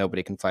airplane, because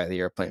nobody can fly the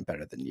airplane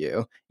better than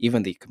you,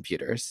 even the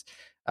computers.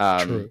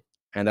 um True.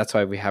 and that's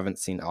why we haven't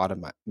seen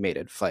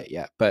automated flight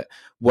yet. But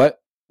what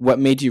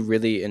made you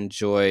really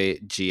enjoy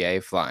GA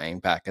flying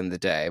back in the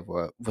day?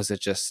 Was it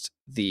just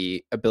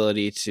the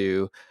ability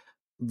to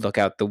look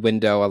out the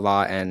window a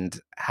lot and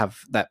have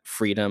that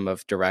freedom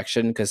of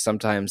direction? Because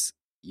sometimes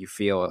you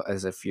feel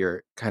as if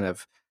you're kind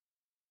of,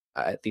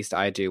 at least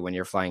I do, when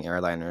you're flying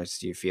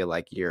airliners, you feel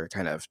like you're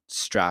kind of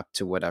strapped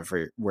to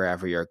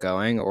wherever you're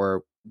going.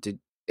 Or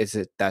was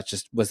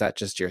that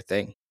just your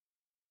thing?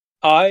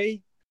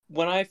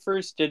 When I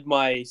first did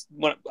I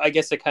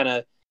guess it kind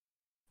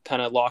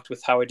of locked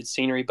with how I did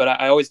scenery, but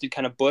I always did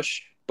kind of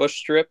bush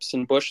strips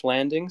and bush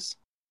landings.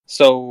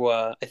 So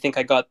I think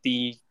I got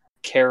the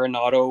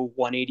Caronado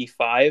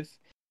 185,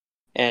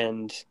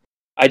 and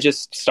I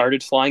just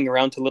started flying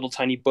around to little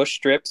tiny bush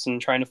strips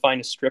and trying to find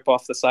a strip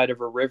off the side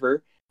of a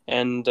river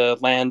and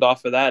land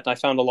off of that. And I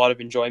found a lot of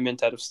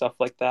enjoyment out of stuff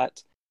like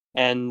that.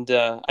 And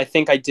I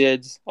think I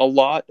did a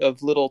lot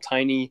of little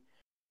tiny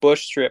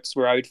bush strips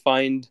where I would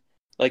find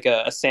like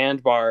a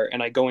sandbar,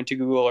 and I go into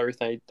Google Earth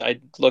and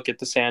I'd look at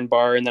the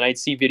sandbar, and then I'd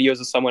see videos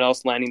of someone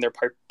else landing their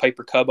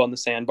Piper Cub on the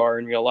sandbar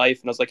in real life.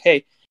 And I was like,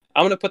 hey,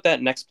 I'm going to put that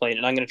in next plane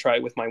and I'm going to try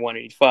it with my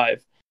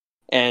 185.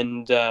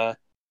 And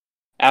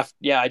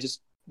I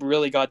just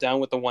really got down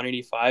with the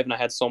 185, and I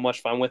had so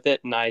much fun with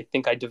it. And I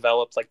think I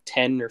developed like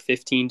 10 or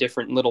 15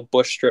 different little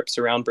bush strips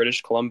around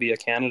British Columbia,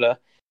 Canada.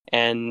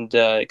 And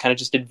kind of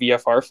just did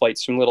VFR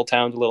flights from little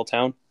town to little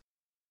town.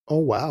 Oh,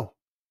 wow.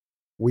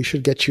 We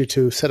should get you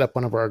to set up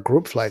one of our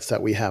group flights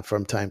that we have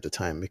from time to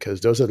time,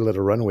 because those are the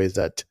little runways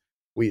that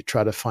we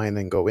try to find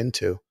and go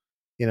into.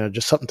 You know,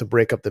 just something to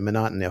break up the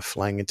monotony of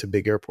flying into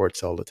big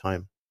airports all the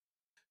time.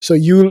 So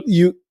you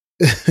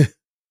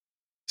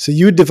So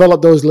you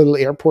develop those little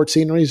airport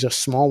sceneries,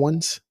 just small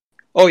ones?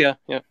 Oh yeah,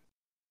 yeah.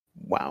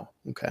 Wow.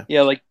 Okay.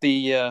 Yeah, like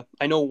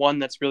I know one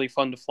that's really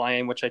fun to fly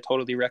in, which I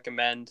totally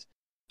recommend.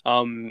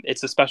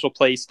 It's a special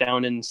place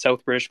down in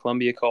South British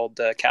Columbia called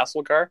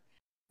Castlegar.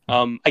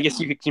 I guess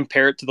you could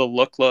compare it to the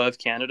Lukla of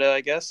Canada,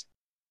 I guess.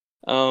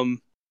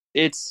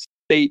 It's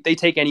they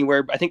take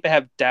anywhere. I think they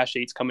have Dash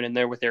 8s coming in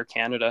there with Air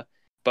Canada,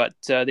 but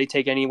they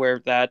take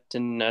anywhere that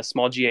in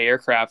small GA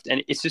aircraft,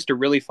 and it's just a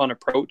really fun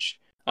approach.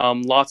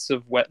 Lots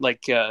of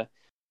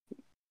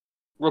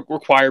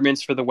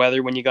requirements for the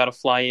weather when you got to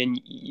fly in.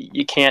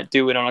 You can't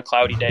do it on a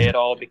cloudy day at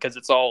all because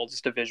it's all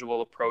just a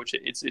visual approach.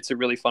 It's a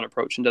really fun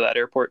approach into that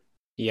airport.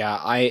 Yeah,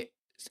 I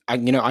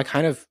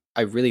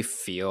really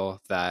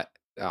feel that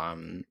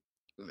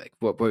like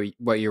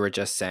what you were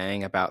just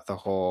saying about the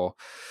whole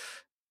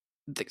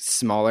the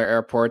smaller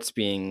airports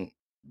being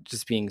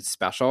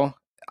special.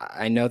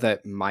 I know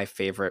that my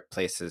favorite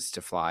places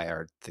to fly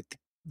are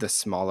the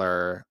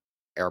smaller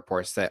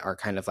airports that are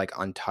kind of like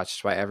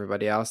untouched by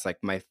everybody else. Like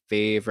my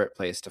favorite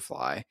place to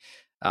fly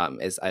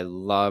is I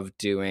love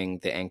doing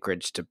the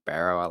Anchorage to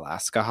Barrow,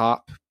 Alaska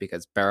hop,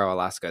 because Barrow,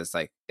 Alaska is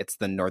like, it's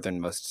the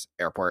northernmost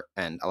airport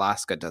and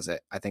Alaska does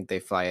it. I think they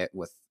fly it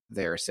with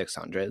their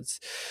 600s.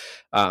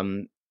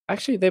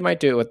 Actually, they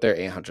might do it with their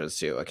 800s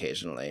too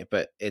occasionally,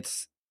 but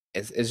it's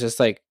just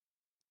like,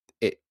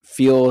 it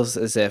feels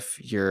as if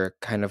you're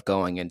kind of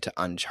going into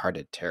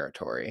uncharted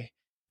territory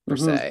per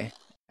se.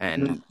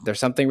 And there's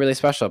something really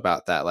special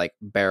about that. Like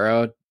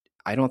Barrow,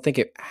 I don't think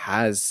it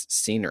has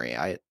scenery.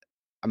 I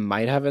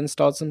might have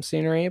installed some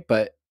scenery,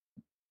 but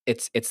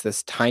it's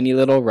this tiny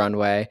little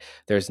runway.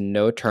 There's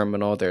no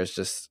terminal. There's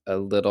just a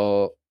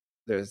little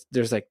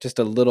there's like just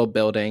a little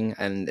building,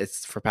 and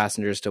it's for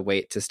passengers to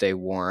wait to stay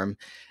warm.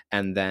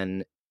 And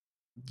then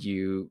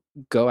you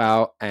go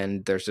out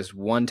and there's just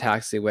one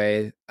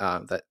taxiway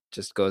that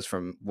just goes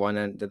from one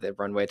end of the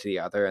runway to the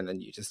other, and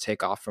then you just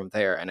take off from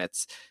there. And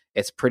it's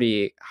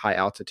pretty high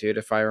altitude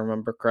if I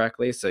remember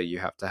correctly, so you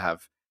have to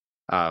have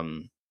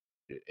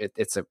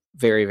it's a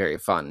very, very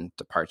fun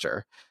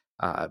departure,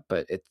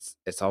 but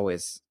it's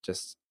always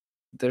just,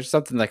 there's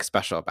something like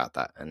special about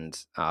that. And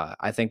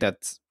I think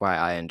that's why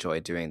I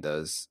enjoy doing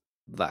those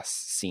less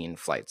seen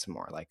flights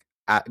more. Like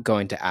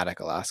going to Attic,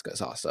 Alaska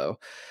is also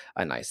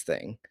a nice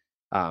thing.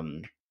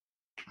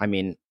 I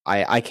mean,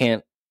 I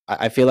can't.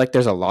 I feel like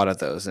there's a lot of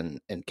those in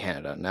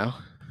Canada now.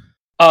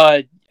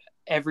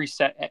 Every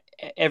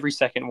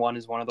second one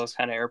is one of those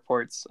kind of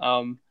airports.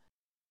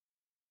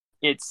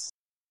 It's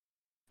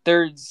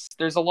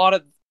there's a lot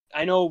of,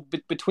 I know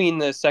between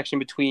the section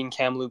between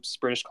Kamloops,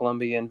 British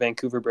Columbia, and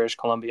Vancouver, British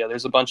Columbia,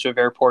 there's a bunch of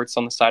airports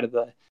on the side of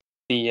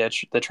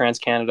the Trans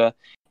Canada,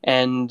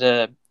 and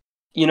they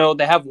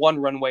have one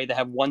runway, they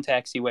have one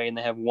taxiway, and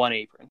they have one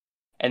apron,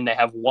 and they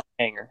have one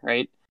hangar,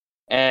 right?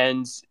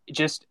 And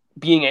just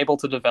being able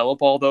to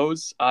develop all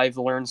those, I've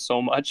learned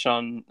so much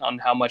on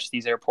how much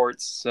these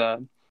airports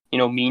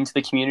mean to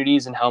the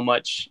communities, and how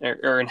much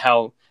and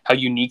how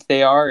unique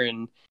they are.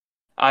 And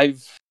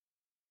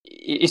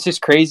it's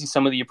just crazy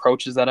some of the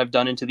approaches that I've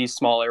done into these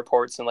small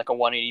airports in like a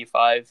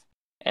 185,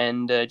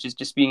 and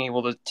just being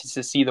able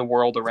to see the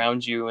world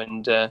around you,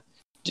 and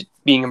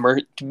being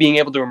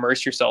able to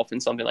immerse yourself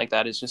in something like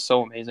that is just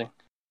so amazing.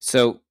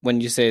 So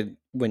when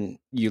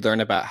you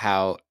learn about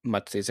how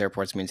much these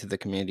airports mean to the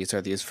communities,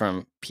 are these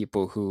from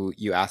people who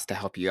you ask to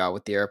help you out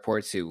with the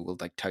airports, who will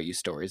like tell you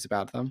stories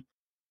about them?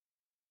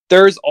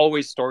 There's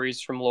always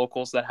stories from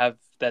locals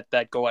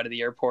that go out of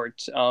the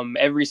airport.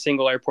 Every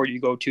single airport you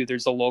go to,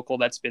 there's a local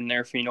that's been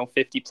there for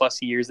 50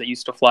 plus years that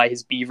used to fly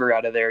his beaver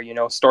out of there.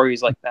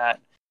 Stories like that.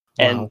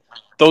 Wow. And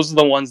those are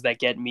the ones that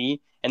get me,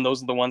 and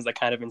those are the ones that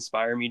kind of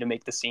inspire me to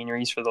make the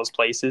sceneries for those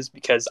places,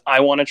 because I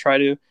want to try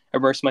to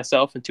immerse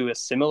myself into a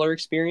similar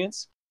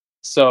experience.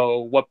 So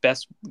what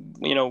better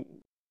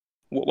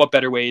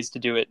ways to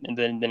do it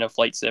than a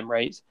flight sim,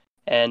 right?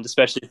 And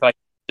especially if I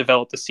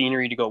develop the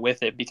scenery to go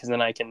with it, because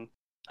then I can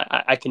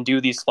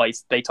do these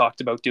flights they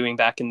talked about doing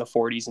back in the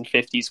 40s and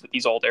 50s with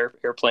these old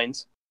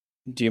airplanes.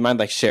 Do you mind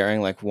like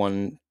sharing like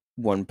one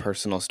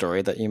personal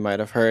story that you might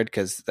have heard?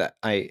 Because that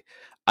I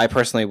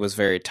personally was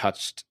very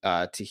touched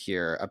to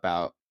hear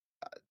about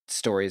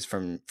stories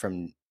from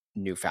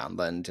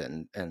Newfoundland,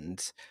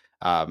 and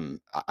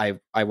I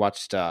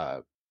watched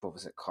what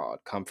was it called,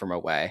 Come From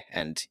Away,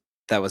 and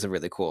that was a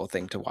really cool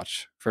thing to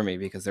watch for me,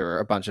 because there were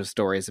a bunch of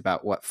stories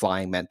about what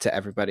flying meant to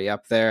everybody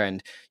up there,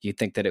 and you'd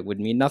think that it would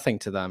mean nothing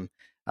to them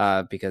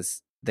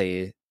because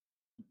I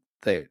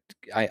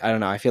don't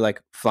know, I feel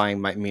like flying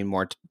might mean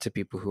more to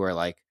people who are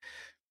like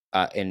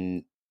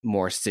in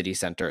more city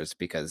centers,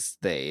 because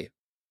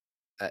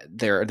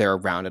they're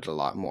around it a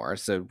lot more.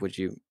 So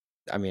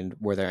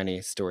were there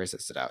any stories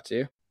that stood out to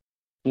you?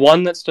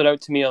 One that stood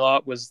out to me a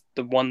lot was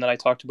the one that I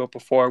talked about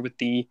before with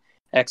the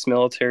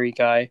ex-military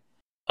guy.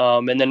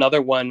 And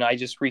another one I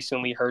just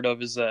recently heard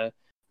of is a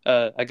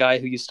guy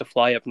who used to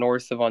fly up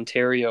north of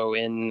Ontario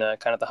in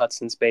kind of the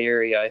Hudson's Bay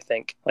area, I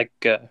think, like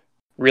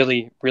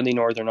really, really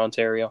northern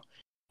Ontario.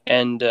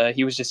 And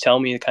he was just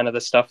telling me kind of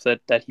the stuff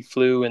that he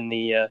flew, and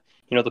the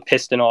the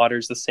piston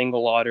otters, the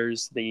single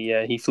otters,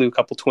 he flew a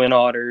couple twin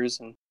otters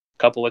and a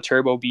couple of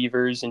turbo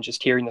beavers, and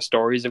just hearing the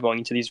stories of going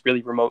into these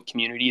really remote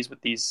communities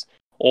with these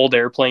old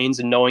airplanes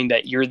and knowing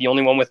that you're the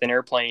only one with an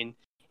airplane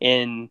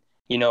in,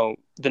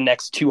 the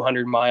next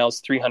 200 miles,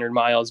 300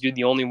 miles, you're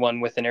the only one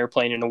with an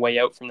airplane and a way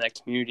out from that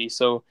community.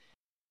 So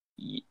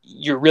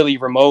you're really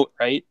remote,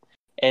 right?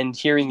 And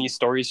hearing these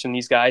stories from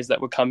these guys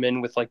that would come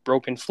in with like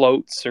broken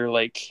floats or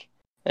like,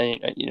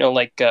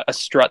 like a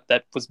strut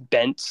that was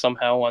bent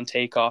somehow on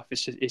takeoff.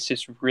 It's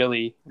just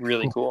really,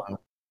 really cool.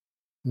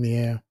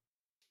 Yeah.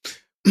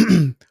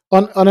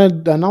 On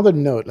another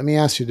note, let me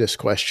ask you this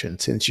question.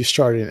 Since you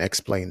started in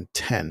X-Plane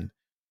 10,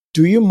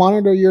 do you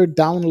monitor your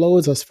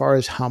downloads as far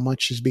as how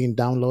much is being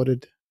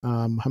downloaded?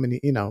 How many,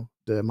 the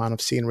amount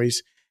of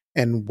sceneries?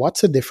 And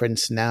what's the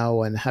difference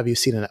now? And have you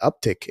seen an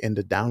uptick in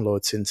the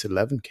download since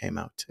 11 came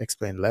out,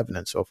 X-Plane 11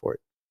 and so forth?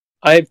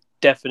 I've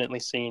definitely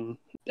seen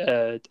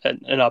an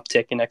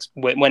uptick in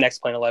when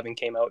X-Plane 11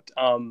 came out.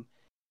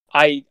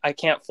 I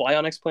can't fly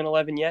on X-Plane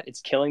 11 yet.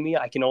 It's killing me.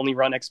 I can only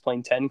run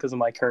X-Plane 10 because of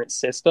my current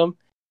system,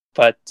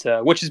 but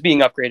which is being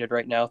upgraded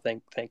right now,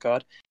 thank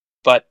God.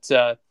 But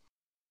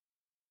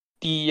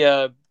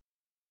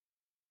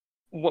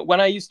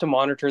when I used to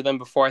monitor them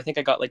before, I think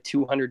I got like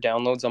 200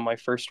 downloads on my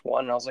first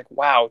one, and I was like,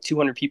 wow,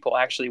 200 people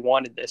actually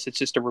wanted this. It's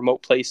just a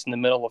remote place in the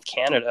middle of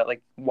Canada.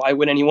 Like, why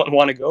would anyone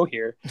want to go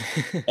here?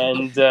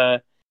 And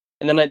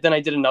then I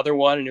did another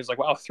one, and it was like,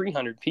 wow,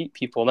 300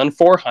 people, and then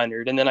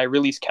 400, and then I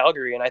released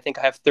Calgary, and I think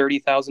I have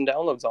 30,000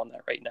 downloads on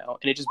that right now,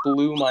 and it just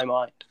blew my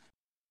mind.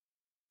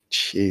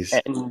 Jeez.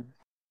 And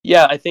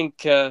yeah, I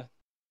think the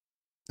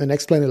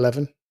X-Plane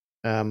 11.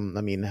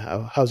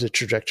 How's the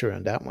trajectory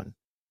on that one?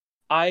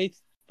 I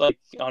like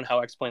on how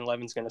X-Plane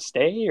 11 is going to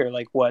stay, or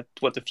like what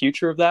the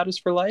future of that is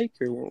for like,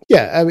 or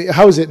yeah, I mean,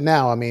 how is it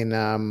now? I mean,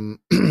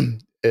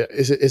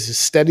 is it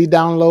steady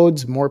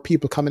downloads, more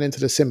people coming into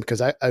the sim? Because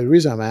the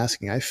reason I'm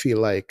asking, I feel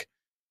like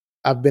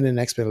I've been in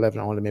X-Plane 11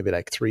 only maybe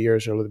like 3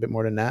 years or a little bit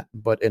more than that,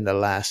 but in the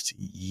last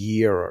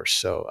year or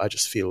so, I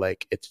just feel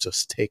like it's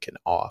just taken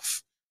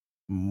off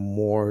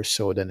more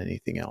so than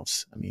anything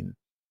else. I mean,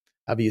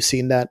 have you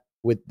seen that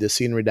with the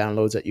scenery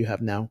downloads that you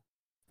have now?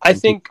 I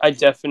think I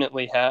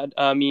definitely had.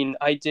 I mean,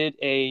 I did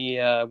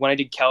when I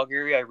did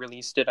Calgary, I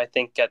released it, I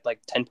think, at like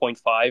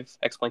 10.5,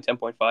 X-Plane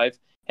 10.5,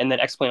 and then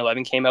X-Plane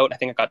 11 came out. I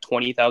think I got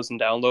 20,000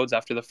 downloads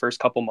after the first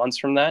couple months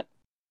from that.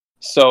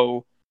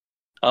 So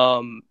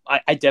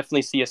I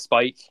definitely see a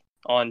spike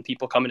on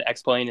people coming to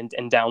X-Plane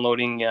and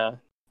downloading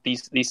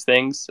these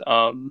things,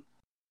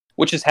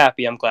 which is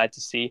happy. I'm glad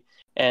to see.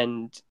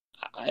 And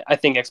I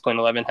think X-Plane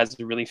 11 has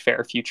a really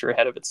fair future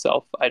ahead of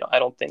itself. I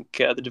don't think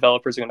the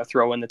developers are going to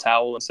throw in the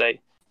towel and say,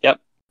 yep,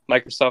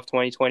 Microsoft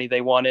 2020, they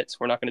want it, so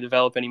we're not going to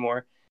develop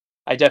anymore.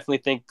 I definitely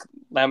think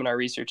Laminar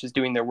Research is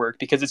doing their work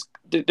because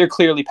they're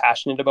clearly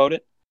passionate about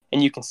it,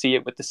 and you can see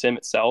it with the sim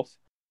itself.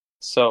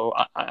 So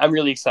I'm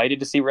really excited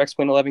to see where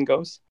X-Plane 11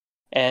 goes,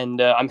 and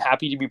I'm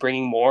happy to be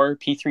bringing more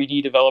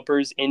P3D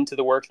developers into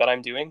the work that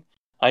I'm doing.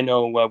 I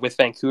know with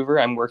Vancouver,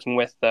 I'm working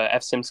with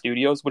FSim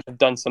Studios, which have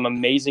done some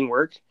amazing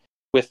work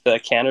with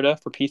Canada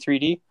for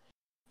P3D.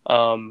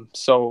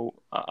 So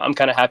I'm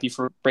kind of happy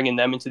for bringing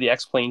them into the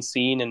X-Plane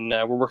scene, and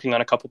we're working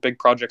on a couple big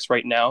projects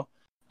right now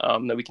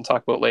that we can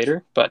talk about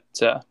later. But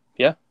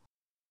yeah.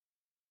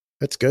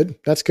 That's good.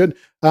 That's good.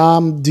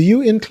 Do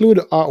you include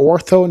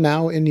ortho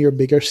now in your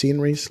bigger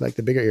sceneries, like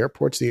the bigger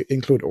airports? Do you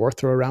include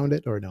ortho around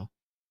it or no?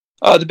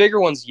 The bigger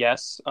ones,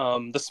 yes.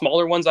 The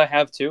smaller ones I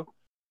have too.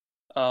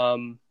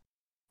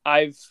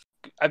 I've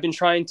been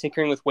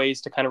tinkering with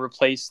ways to kind of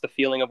replace the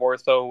feeling of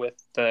ortho with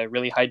the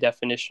really high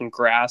definition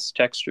grass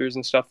textures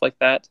and stuff like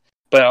that.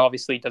 But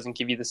obviously it doesn't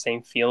give you the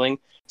same feeling.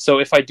 So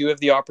if I do have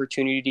the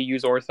opportunity to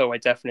use ortho, I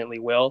definitely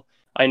will.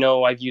 I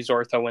know I've used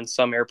ortho in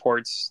some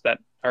airports that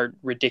are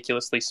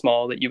ridiculously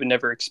small that you would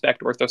never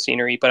expect ortho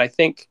scenery. But I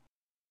think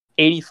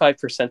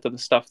 85% of the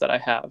stuff that I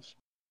have,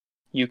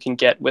 you can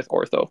get with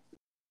ortho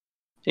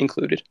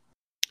included.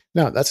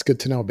 No, that's good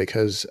to know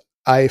because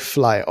I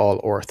fly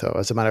all ortho.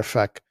 As a matter of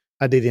fact,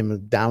 I didn't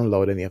even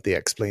download any of the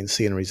X-Plane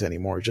sceneries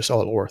anymore, just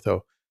all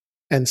ortho.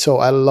 And so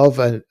I love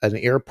an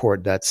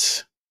airport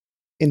that's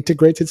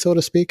integrated, so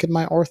to speak, in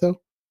my ortho,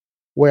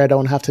 where I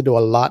don't have to do a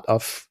lot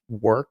of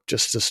work,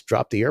 just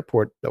drop the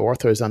airport. The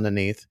ortho is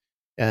underneath,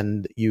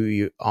 and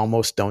you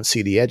almost don't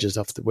see the edges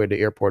of where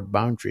the airport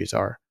boundaries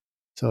are.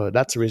 So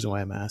that's the reason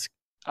why I'm asking.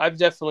 I've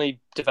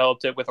definitely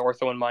developed it with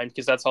ortho in mind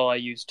because that's all I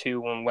used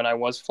too when I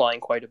was flying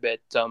quite a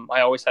bit.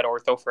 I always had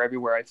ortho for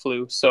everywhere I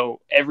flew. So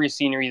every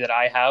scenery that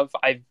I have,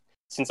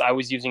 since I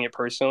was using it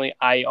personally,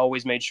 I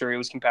always made sure it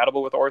was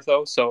compatible with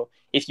ortho. So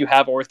if you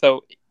have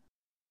ortho,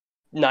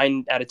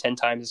 9 out of 10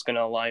 times it's going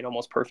to align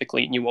almost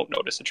perfectly and you won't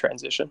notice a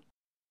transition.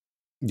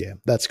 Yeah,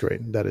 that's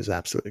great. That is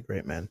absolutely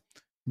great, man.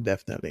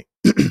 Definitely.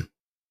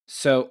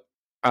 So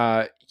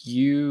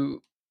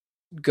you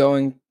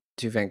going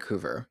to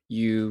Vancouver,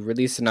 you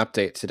released an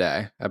update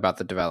today about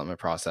the development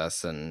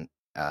process and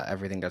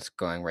everything that's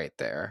going right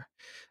there.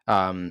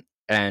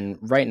 And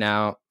right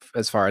now,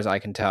 as far as I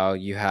can tell,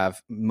 you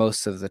have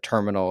most of the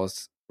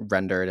terminals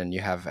rendered and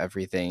you have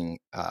everything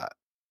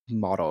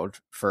modeled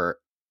for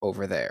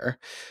over there.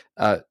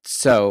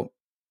 So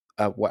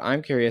what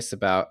I'm curious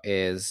about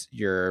is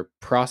your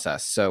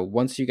process. So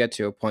once you get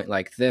to a point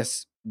like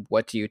this,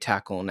 what do you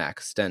tackle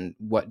next, and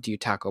what do you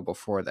tackle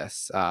before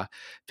this?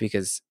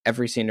 Because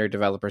every senior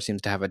developer seems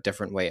to have a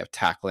different way of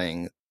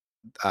tackling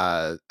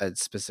a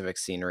specific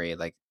scenery.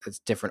 Like, it's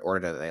different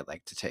order that they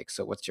like to take.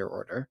 So what's your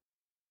order?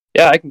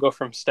 Yeah, I can go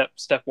from step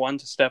 1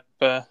 to step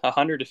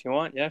 100 if you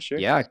want. Yeah, sure.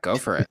 Yeah, go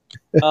for it.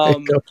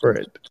 Go for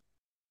it.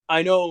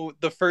 I know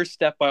the first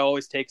step I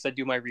always take is I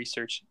do my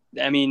research.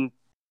 I mean,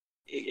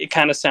 it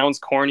kind of sounds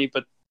corny,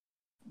 but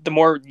the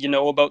more you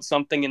know about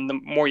something and the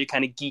more you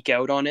kind of geek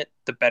out on it,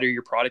 the better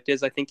your product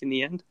is, I think, in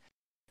the end.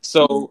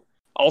 So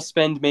I'll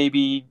spend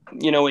maybe,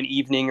 an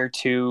evening or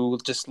two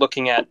just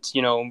looking at,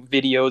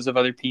 videos of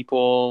other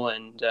people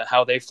and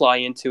how they fly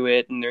into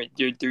it and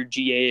their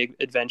GA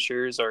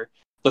adventures, or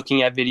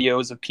looking at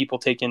videos of people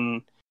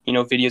taking,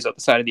 videos out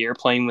the side of the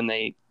airplane when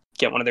they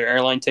get one of their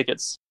airline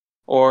tickets.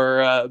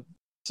 Or,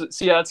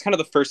 so yeah, that's kind of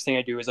the first thing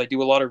I do is I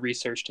do a lot of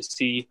research to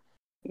see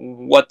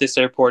what this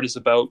airport is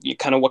about,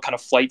 what kind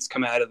of flights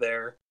come out of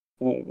there,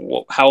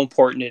 how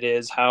important it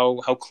is, how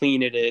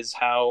clean it is,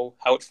 how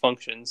it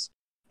functions.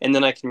 And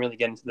then I can really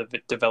get into the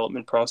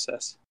development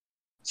process.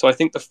 So I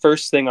think the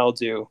first thing I'll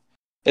do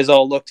is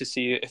I'll look to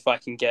see if I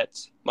can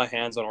get my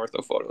hands on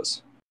ortho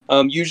photos.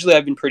 Usually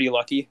I've been pretty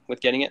lucky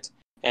with getting it.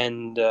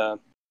 And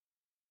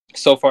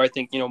so far I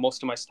think,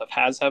 most of my stuff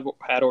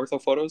had ortho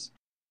photos.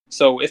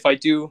 So if I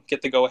do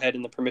get the go-ahead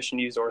and the permission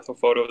to use ortho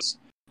photos,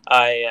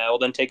 I will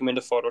then take them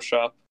into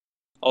Photoshop.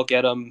 I'll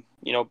get them,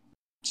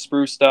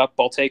 spruced up.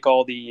 I'll take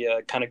all the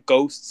kind of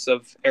ghosts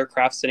of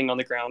aircraft sitting on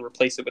the ground,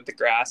 replace it with the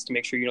grass to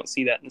make sure you don't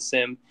see that in the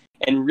sim,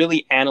 and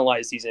really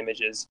analyze these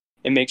images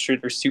and make sure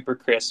they're super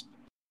crisp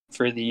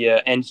for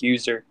the end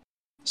user.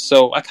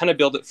 So I kind of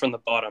build it from the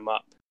bottom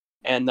up,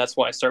 and that's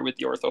why I start with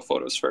the ortho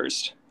photos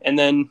first. And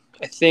then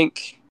I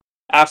think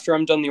after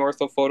I'm done the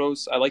ortho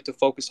photos, I like to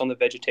focus on the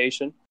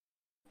vegetation.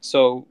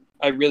 So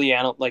I really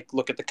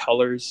look at the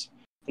colors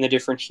and the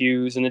different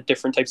hues and the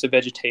different types of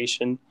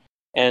vegetation,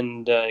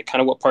 and kind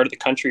of what part of the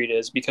country it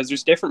is, because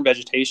there's different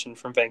vegetation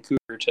from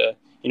Vancouver to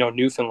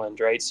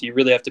Newfoundland, right? So you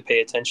really have to pay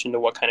attention to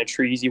what kind of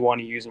trees you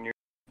want to use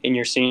in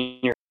your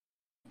scenery.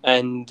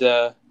 And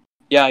I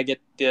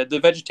get the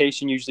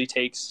vegetation usually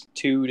takes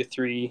 2 to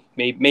 3,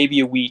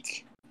 maybe a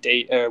week's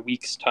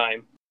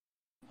time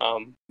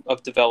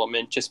of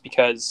development, just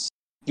because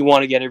you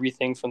want to get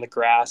everything from the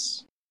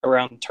grass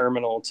around the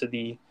terminal to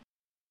the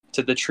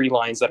tree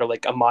lines that are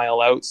like a mile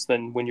out. So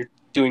then when you're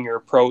doing your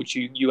approach,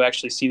 you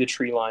actually see the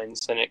tree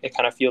lines, and it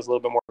kind of feels a little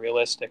bit more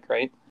realistic,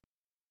 right?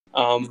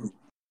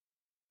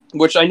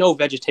 Which I know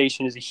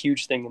vegetation is a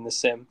huge thing in the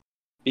sim,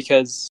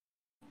 because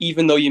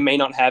even though you may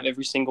not have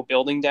every single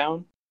building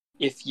down,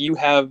 if you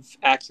have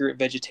accurate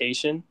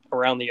vegetation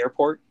around the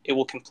airport, it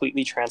will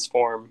completely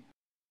transform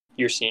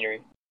your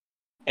scenery.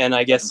 And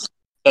I guess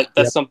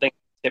that's something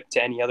I tip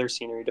to any other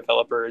scenery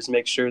developer, is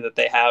make sure that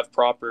they have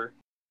proper,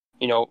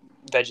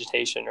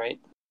 vegetation, right?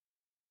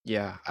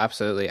 Yeah,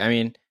 absolutely. I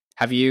mean,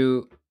 have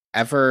you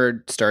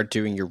ever started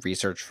doing your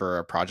research for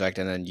a project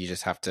and then you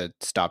just have to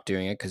stop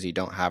doing it because you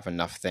don't have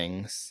enough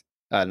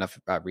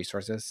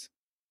resources?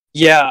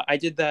 Yeah, I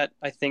did that,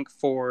 I think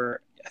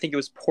it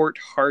was Port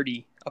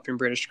Hardy up in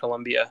British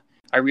Columbia.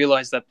 I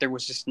realized that there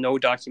was just no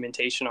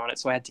documentation on it,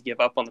 so I had to give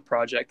up on the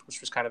project,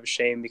 which was kind of a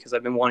shame because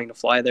I've been wanting to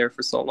fly there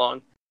for so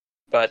long.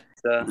 But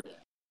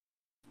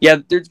yeah,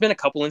 there's been a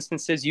couple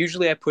instances.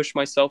 Usually I push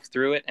myself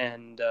through it,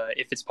 and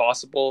if it's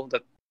possible,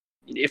 that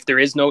if there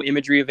is no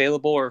imagery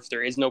available or if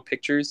there is no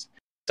pictures,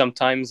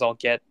 sometimes I'll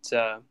get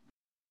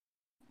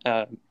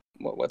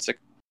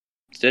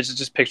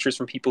just pictures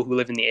from people who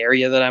live in the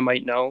area that I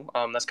might know.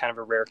 That's kind of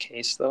a rare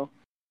case, though.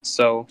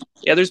 So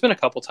yeah, there's been a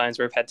couple times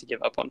where I've had to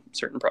give up on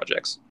certain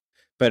projects.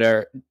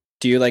 But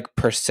do you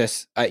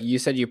persist? You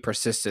said you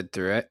persisted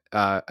through it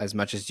as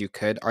much as you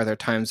could. Are there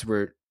times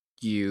where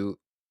you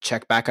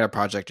check back at a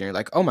project and you're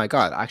like, oh my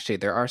God, actually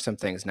there are some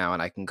things now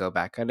and I can go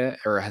back at it?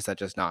 Or has that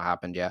just not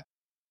happened yet?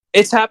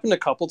 It's happened a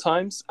couple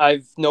times.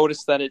 I've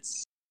noticed that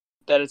it's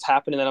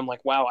happened, and then I'm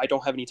like, wow, I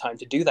don't have any time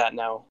to do that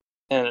now.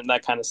 And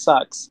that kind of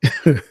sucks.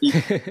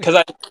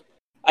 Because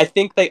I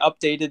think they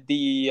updated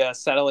the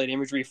satellite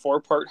imagery for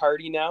Port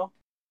Hardy now.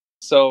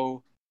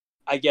 So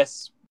I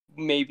guess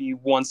maybe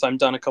once I'm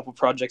done a couple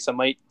projects, I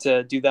might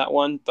do that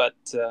one. But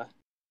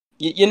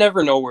you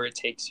never know where it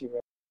takes you.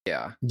 Right?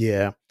 Yeah.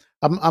 Yeah.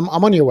 I'm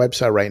on your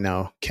website right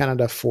now,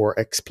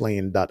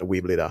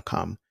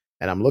 Canada4XP.weebly.com,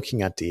 and I'm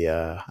looking at the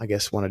I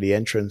guess one of the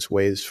entrance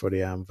ways for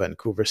the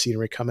Vancouver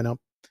scenery coming up,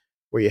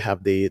 where you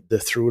have the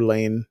through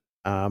lane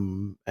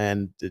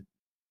and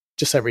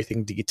just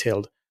everything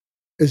detailed.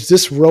 Is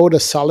this road a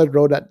solid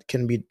road that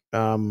can be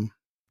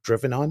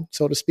driven on,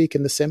 so to speak,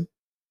 in the sim?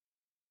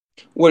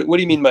 What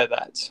do you mean by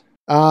that?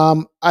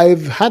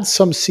 I've had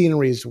some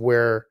sceneries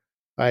where,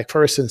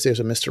 for instance, there's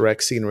a Mr.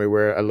 X scenery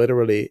where I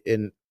literally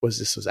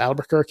was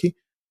Albuquerque.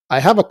 I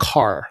have a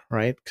car,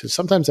 right? Because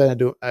sometimes I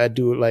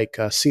do like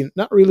scene,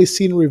 not really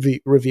scene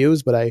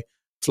reviews, but I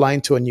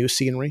flying to a new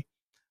scenery,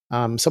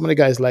 some of the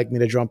guys like me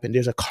to jump in.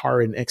 There's a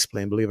car in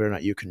X-Plane, believe it or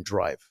not, you can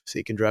drive. So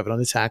you can drive it on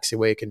the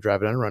taxiway, you can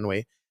drive it on the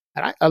runway.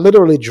 And I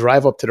literally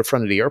drive up to the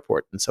front of the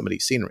airport in some of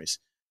these sceneries.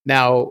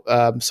 Now,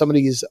 some of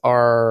these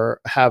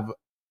have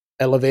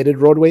elevated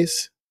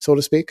roadways, so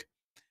to speak,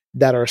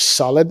 that are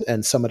solid,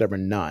 and some of them are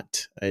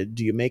not.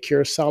 Do you make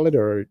yours solid,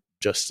 or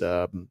just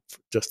the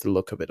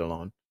look of it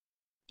alone?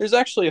 There's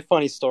actually a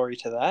funny story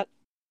to that.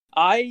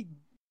 I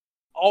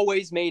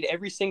always made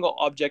every single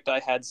object I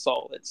had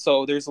solid.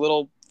 So there's a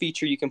little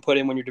feature you can put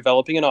in when you're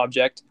developing an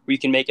object where you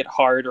can make it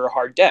hard or a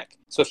hard deck.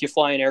 So if you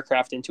fly an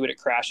aircraft into it, it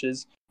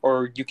crashes,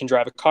 or you can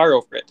drive a car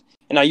over it.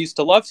 And I used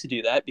to love to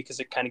do that because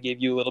it kind of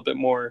gave you a little bit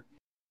more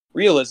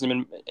realism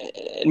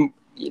and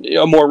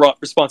more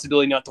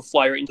responsibility not to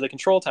fly right into the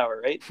control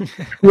tower, right?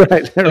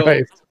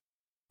 Right.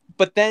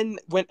 But then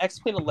when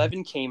X-Plane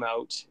 11 came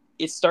out,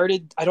 it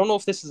started, I don't know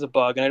if this is a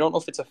bug, and I don't know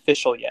if it's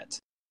official yet,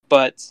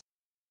 but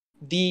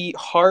the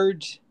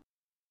hard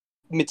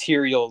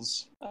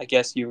materials, I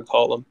guess you would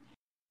call them,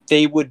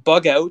 they would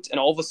bug out, and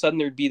all of a sudden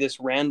there'd be this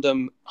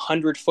random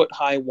 100-foot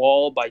high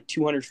wall by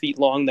 200 feet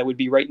long that would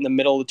be right in the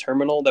middle of the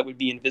terminal that would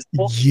be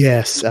invisible.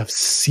 Yes, I've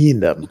seen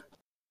them.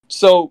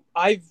 So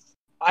I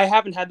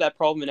haven't had that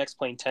problem in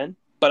X-Plane 10,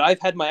 but I've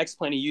had my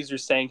X-Plane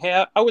users saying,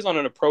 hey, I was on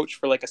an approach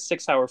for like a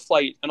 6-hour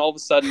flight, and all of a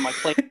sudden my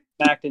plane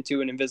backed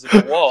into an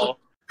invisible wall.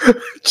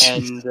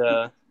 And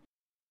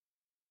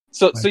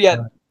so yeah,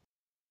 God.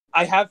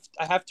 I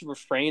have to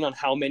refrain on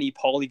how many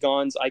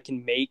polygons I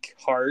can make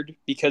hard,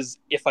 because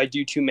if I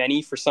do too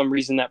many, for some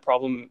reason that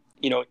problem,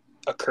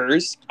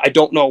 occurs. I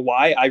don't know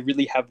why. I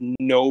really have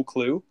no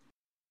clue.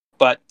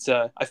 But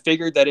I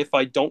figured that if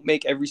I don't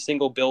make every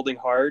single building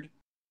hard,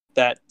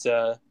 that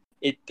the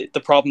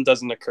problem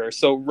doesn't occur.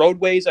 So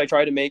roadways I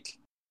try to make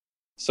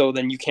so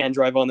then you can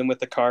drive on them with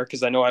the car,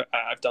 because I know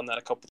I've done that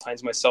a couple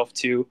times myself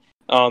too.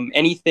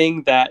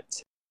 Anything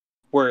that's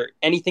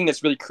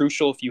really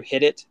crucial, if you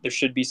hit it, there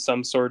should be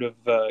some sort of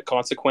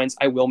consequence.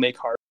 I will make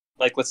hard.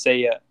 Like, let's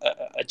say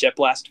a jet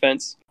blast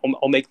fence.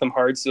 I'll make them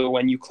hard so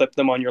when you clip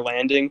them on your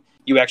landing,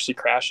 you actually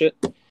crash it.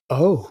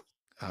 Oh,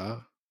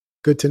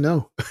 good to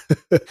know.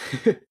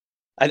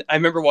 I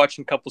remember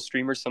watching a couple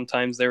streamers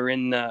sometimes. They were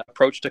in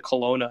approach to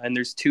Kelowna, and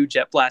there's 2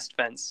 jet blast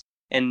fence.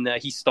 And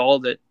he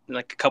stalled it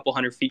like a couple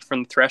 100 feet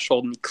from the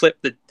threshold, and he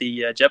clipped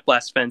the jet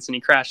blast fence, and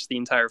he crashed the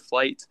entire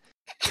flight.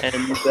 And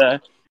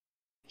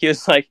he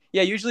was like,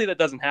 yeah, usually that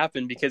doesn't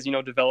happen because,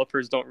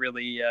 developers don't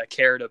really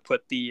care to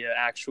put the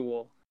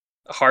actual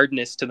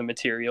hardness to the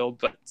material.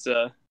 But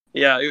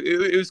yeah,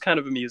 it was kind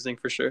of amusing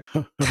for sure.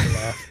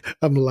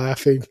 I'm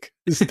laughing.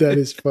 That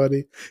is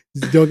funny.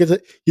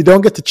 You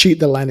don't get to cheat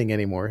the landing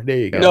anymore. There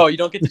you go. No, you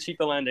don't get to cheat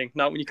the landing.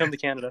 Not when you come to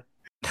Canada.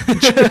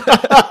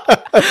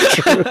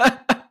 True.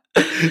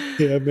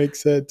 Yeah, it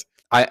makes sense.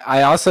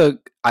 I also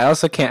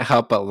can't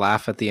help but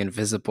laugh at the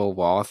invisible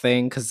wall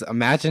thing, because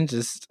imagine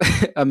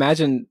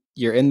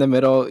you're in the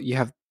middle,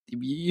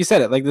 you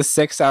said it, like the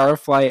 6-hour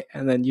flight,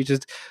 and then you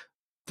just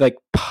like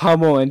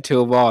pummel into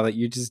a wall that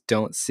you just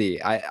don't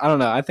see. I don't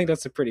know. I think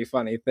that's a pretty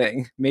funny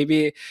thing.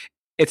 Maybe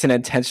it's an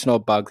intentional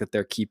bug that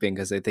they're keeping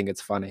because they think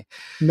it's funny.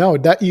 No,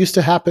 that used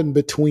to happen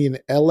between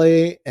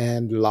LA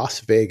and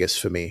Las Vegas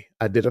for me.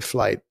 I did a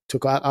flight,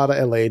 took out of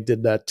LA,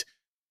 did that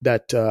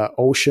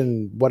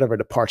ocean, whatever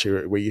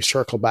departure, where you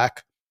circle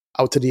back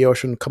out to the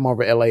ocean, come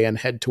over LA and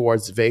head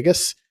towards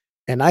Vegas.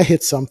 And I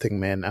hit something,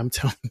 man. I'm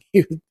telling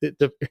you, I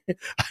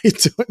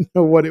don't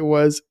know what it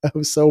was. I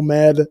was so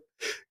mad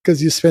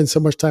because you spend so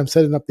much time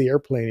setting up the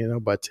airplane,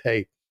 but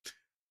hey.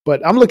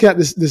 But I'm looking at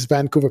this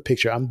Vancouver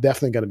picture. I'm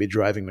definitely going to be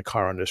driving the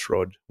car on this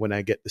road when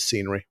I get the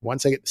scenery.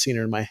 Once I get the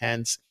scenery in my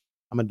hands,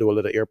 I'm going to do a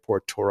little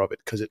airport tour of it,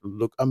 because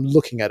I'm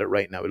looking at it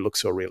right now. It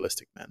looks so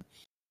realistic, man.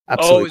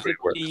 Absolutely.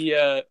 Oh,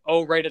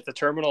 is it right at the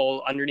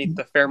terminal underneath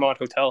the Fairmont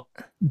Hotel?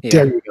 Yeah.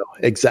 There you go.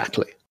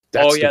 Exactly.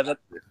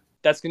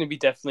 That's going to be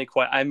definitely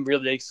quite. I'm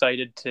really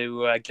excited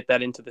to get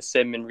that into the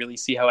sim and really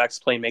see how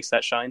X-Plane makes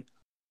that shine.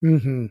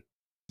 Mm-hmm.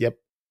 Yep,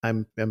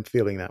 I'm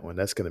feeling that one.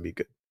 That's going to be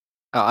good.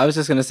 I was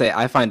just going to say,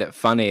 I find it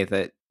funny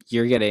that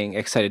you're getting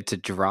excited to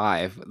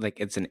drive like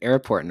it's an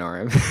airport,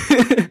 Norm.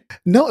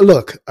 No,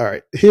 look. All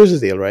right. Here's the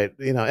deal, right?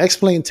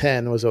 X-Plane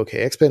 10 was okay.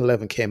 X-Plane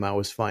 11 came out,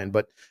 was fine,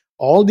 but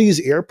all these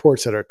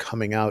airports that are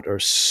coming out are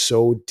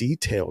so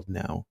detailed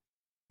now.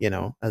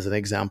 As an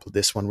example,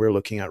 this one we're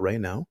looking at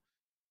right now,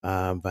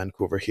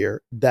 Vancouver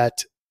here,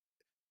 that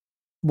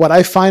what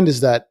I find is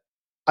that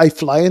I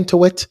fly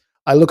into it,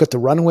 I look at the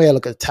runway, I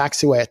look at the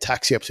taxiway, I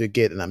taxi up to the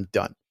gate, and I'm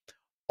done.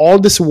 All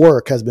this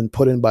work has been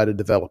put in by the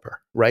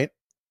developer, right?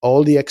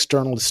 All the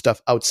external stuff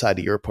outside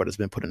the airport has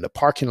been put in the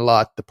parking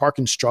lot, the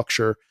parking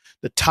structure,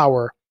 the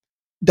tower,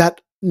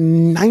 that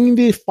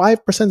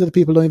 95% of the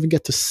people don't even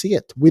get to see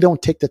it. We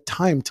don't take the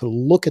time to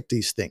look at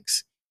these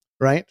things,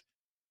 right?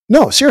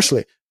 No,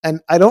 seriously.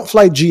 And I don't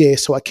fly GA,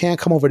 so I can't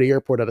come over the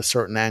airport at a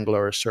certain angle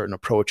or a certain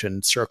approach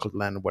and circle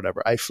land or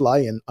whatever. I fly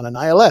in on an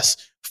ILS,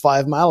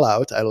 5 mile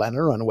out, I land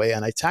on a runway,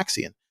 and I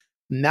taxi in.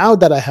 Now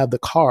that I have the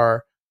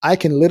car, I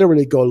can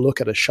literally go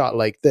look at a shot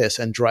like this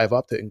and drive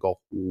up to it and go,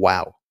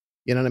 wow.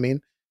 You know what I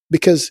mean?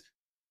 Because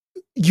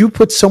you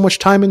put so much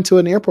time into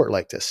an airport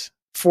like this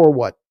for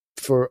what?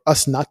 For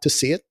us not to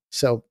see it?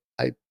 So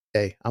I'm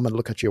gonna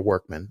look at your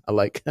work, man. I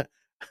like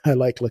I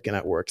like looking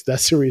at work.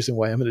 That's the reason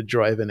why I'm gonna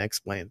drive and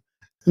explain.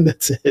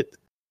 That's it.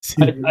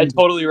 I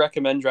totally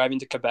recommend driving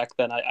to Quebec.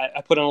 Then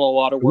I put in a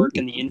lot of work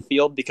in the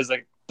infield because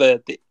like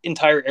the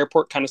entire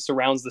airport kind of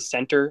surrounds the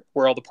center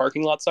where all the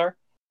parking lots are.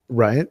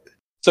 Right.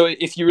 So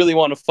if you really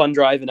want a fun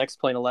drive in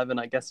X-Plane 11,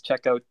 I guess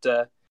check out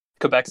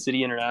Quebec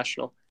City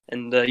International,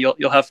 and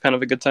you'll have kind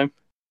of a good time.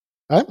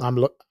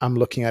 I'm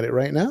looking at it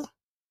right now.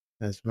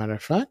 As a matter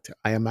of fact,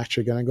 I am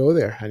actually going to go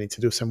there. I need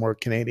to do some more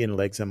Canadian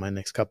legs on my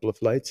next couple of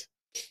flights.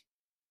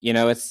 You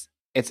know, it's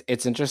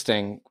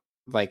interesting.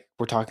 Like,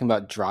 we're talking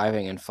about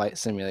driving and flight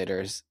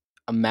simulators.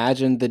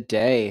 Imagine the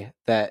day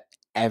that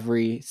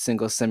every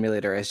single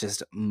simulator is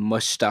just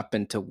mushed up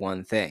into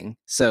one thing.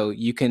 So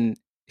you could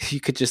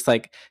just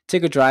like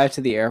take a drive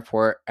to the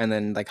airport and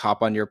then like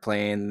hop on your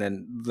plane, and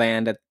then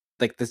land at,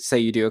 like, let's say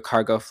you do a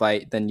cargo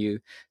flight, then you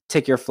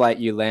take your flight,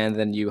 you land,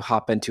 then you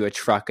hop into a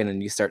truck and then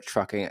you start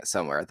trucking it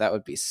somewhere. That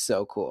would be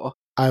so cool.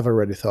 I've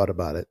already thought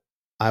about it.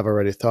 No,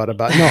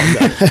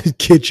 I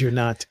kid you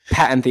not.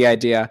 Patent the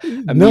idea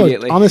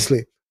immediately. No,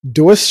 honestly,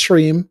 do a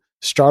stream,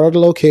 start at a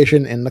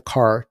location in the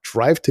car,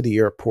 drive to the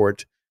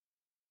airport,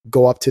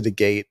 go up to the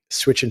gate,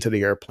 switch into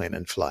the airplane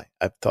and fly.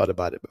 I've thought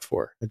about it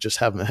before. I just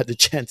haven't had the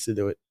chance to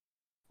do it.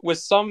 With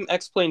some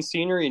X-Plane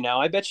scenery now,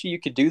 I bet you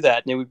could do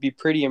that, and it would be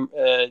pretty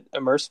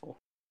immersive.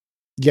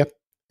 Yep,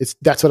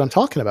 that's what I'm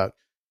talking about.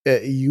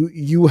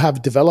 You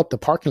have developed the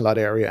parking lot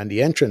area and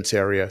the entrance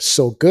area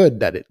so good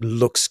that it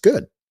looks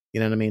good. You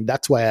know what I mean?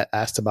 That's why I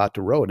asked about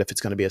the road, if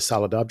it's going to be a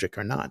solid object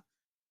or not.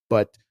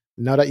 But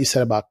now that you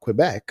said about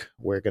Quebec,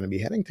 we're going to be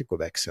heading to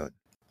Quebec soon.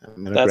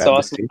 That's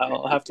awesome.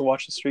 I'll have to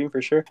watch the stream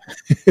for sure.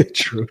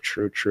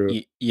 True.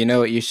 You know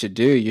what you should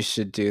do? You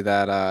should do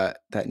that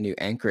new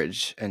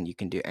Anchorage, and you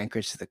can do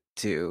Anchorage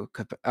to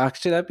Quebec.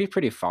 Actually, that'd be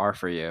pretty far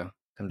for you.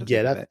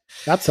 Yeah,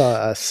 that's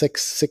a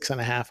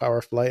 6.5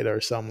 hour flight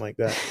or something like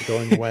that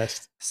going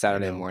west.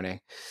 Saturday morning.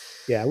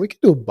 Yeah, we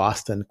could do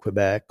Boston,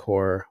 Quebec,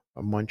 or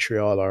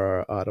Montreal,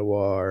 or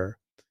Ottawa,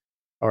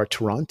 or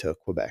Toronto,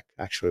 Quebec.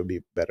 Actually, would be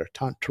better.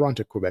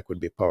 Toronto, Quebec would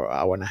be an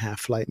hour and a half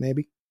flight,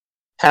 maybe.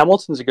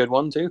 Hamilton's a good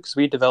one too, because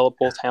we developed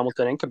both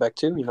Hamilton and Quebec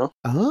too. You know.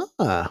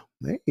 Ah,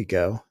 there you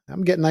go.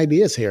 I'm getting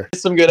ideas here.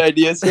 Some good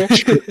ideas here.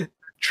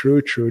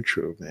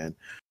 True, man.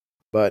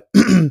 But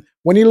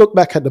when you look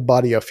back at the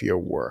body of your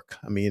work,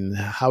 I mean,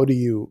 how do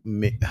you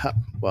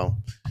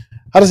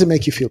how does it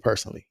make you feel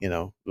personally? You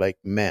know, like,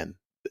 man,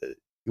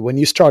 when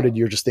you started,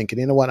 you're just thinking,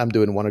 you know what, I'm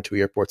doing 1 or 2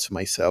 airports for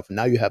myself. And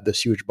now you have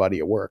this huge body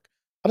of work.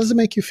 How does it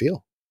make you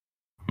feel?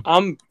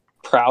 I'm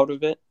proud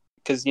of it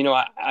because, you know,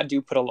 I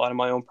do put a lot of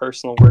my own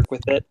personal work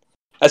with it,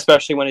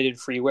 especially when I did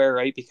freeware,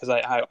 right? Because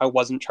I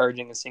wasn't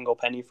charging a single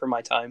penny for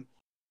my time.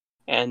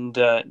 And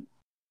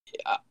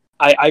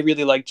I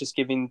really like just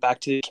giving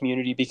back to the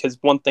community, because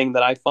one thing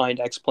that I find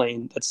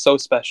X-Plane that's so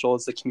special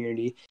is the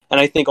community. And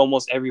I think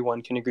almost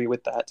everyone can agree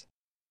with that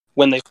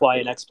when they fly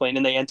an X-Plane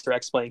and they enter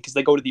X-Plane, because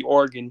they go to the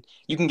org and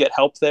you can get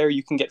help there,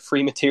 you can get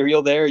free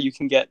material there, you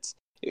can get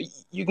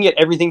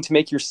everything to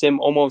make your sim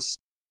almost,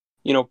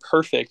 you know,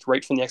 perfect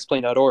right from the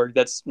X-Plane.org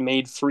that's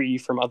made free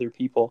from other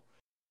people.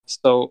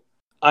 So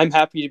I'm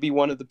happy to be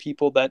one of the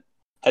people that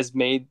has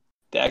made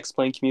the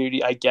X-Plane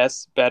community, I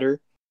guess,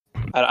 better.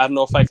 I don't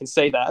know if I can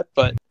say that,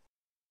 but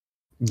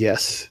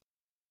yes,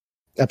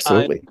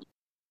 absolutely.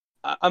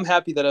 I'm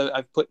happy that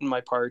I've put in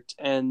my part.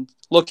 And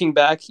looking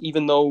back,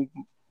 even though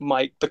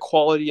the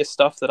quality of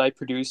stuff that I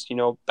produced, you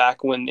know,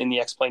 back when in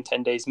the X-Plane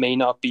 10 days may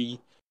not be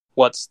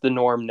what's the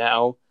norm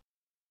now,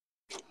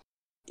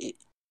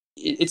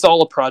 it's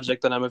all a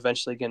project that I'm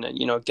eventually gonna,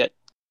 you know, get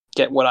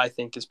what I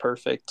think is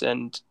perfect.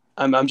 And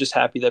I'm just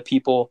happy that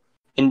people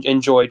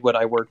enjoyed what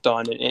I worked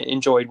on and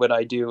enjoyed what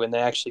I do, and they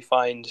actually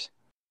find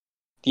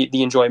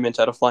the enjoyment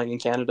out of flying in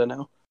Canada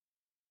now.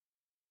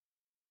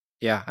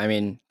 Yeah, I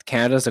mean,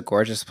 Canada's a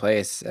gorgeous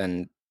place,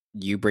 and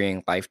you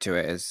bringing life to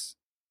it is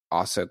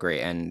also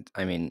great. And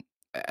I mean,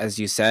 as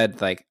you said,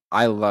 like,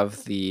 I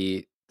love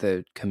the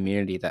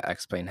community that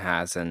X-Plane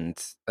has, and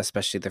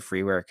especially the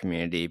freeware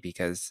community,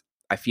 because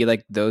I feel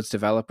like those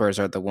developers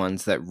are the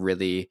ones that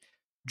really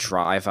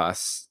drive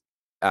us,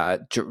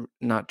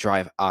 not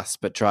drive us,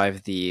 but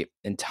drive the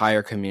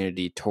entire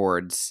community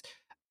towards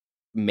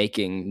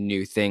making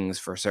new things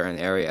for certain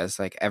areas.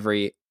 Like,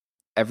 every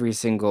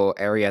single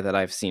area that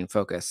I've seen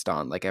focused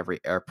on, like every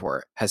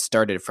airport, has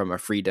started from a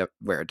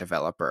freeware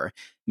developer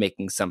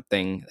making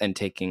something and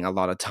taking a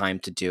lot of time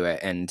to do it,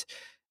 and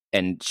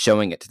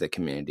showing it to the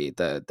community.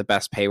 The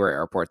best payware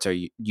airports are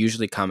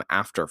usually come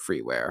after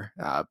freeware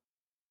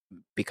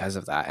because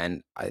of that.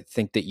 And I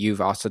think that you've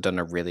also done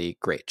a really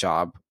great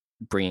job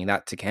bringing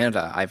that to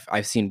Canada.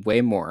 I've seen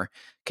way more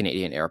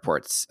Canadian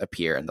airports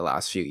appear in the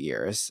last few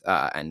years,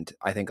 and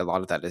I think a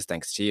lot of that is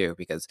thanks to you,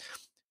 because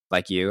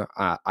like you,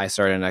 I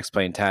started in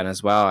X-Plane 10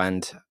 as well,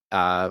 and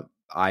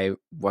I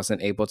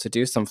wasn't able to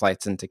do some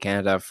flights into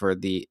Canada for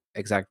the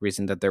exact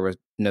reason that there was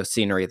no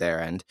scenery there.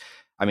 And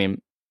I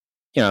mean,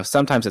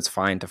 sometimes it's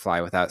fine to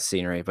fly without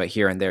scenery, but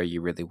here and there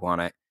you really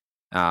want it.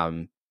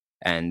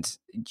 And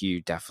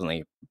you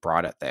definitely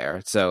brought it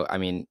there. So, I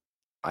mean,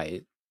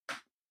 I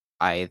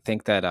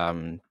think that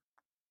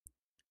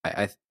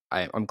I,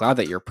 I'm glad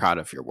that you're proud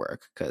of your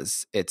work,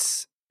 because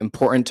it's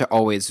important to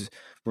always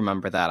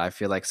remember that. I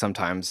feel like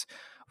sometimes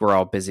we're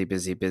all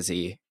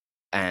busy,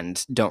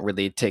 and don't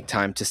really take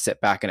time to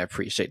sit back and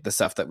appreciate the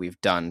stuff that we've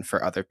done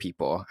for other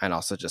people, and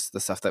also just the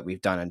stuff that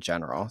we've done in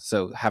general.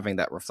 So having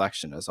that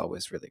reflection is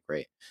always really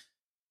great.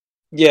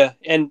 Yeah,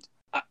 and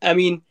I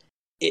mean,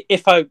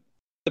 if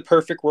the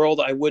perfect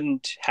world, I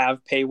wouldn't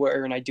have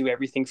payware and I do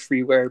everything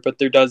freeware, but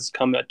there does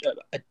come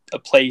a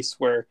place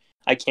where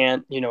I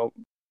can't,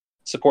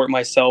 support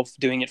myself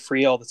doing it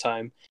free all the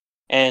time.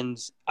 And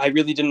I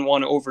really didn't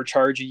want to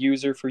overcharge a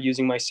user for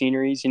using my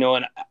sceneries,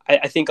 and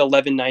I think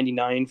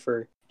 $11.99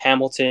 for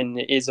Hamilton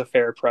is a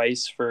fair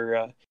price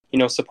for,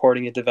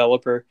 supporting a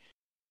developer.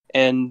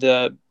 And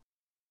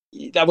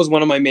that was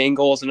one of my main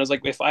goals. And I was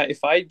like,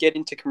 if I get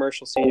into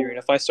commercial scenery and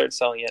if I start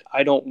selling it,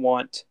 I don't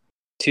want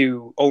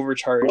to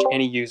overcharge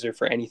any user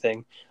for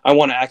anything. I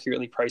want to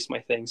accurately price my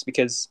things,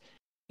 because,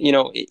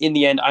 in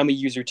the end, I'm a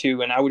user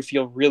too, and I would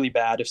feel really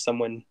bad if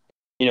someone,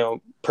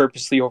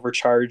 purposely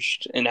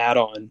overcharged an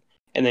add-on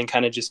and then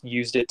kind of just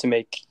used it to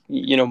make,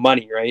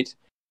 money, right?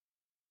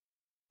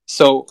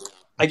 So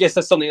I guess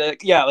that's something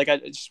like, yeah, like I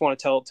just want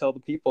to tell the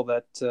people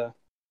that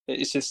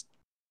it's just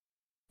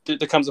there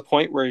comes a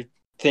point where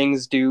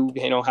things do,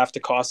 have to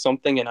cost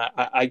something, and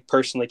I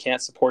personally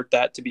can't support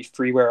that to be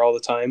freeware all the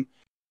time.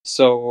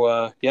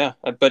 So yeah,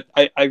 but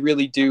I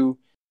really do,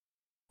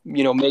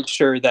 make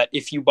sure that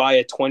if you buy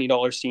a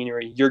 $20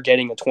 scenery, you're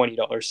getting a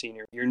 $20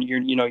 scenery.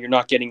 You're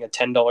not getting a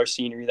 $10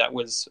 scenery that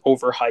was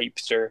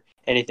overhyped or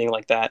anything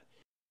like that.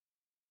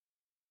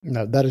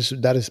 No, that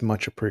is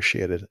much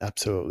appreciated.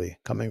 Absolutely,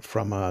 coming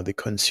from the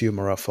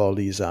consumer of all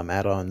these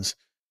add-ons.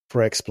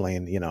 For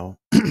explain,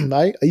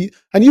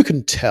 and you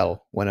can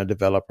tell when a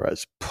developer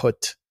has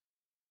put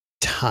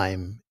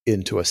time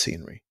into a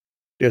scenery.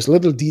 There's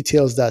little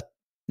details that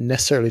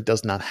necessarily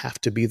does not have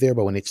to be there,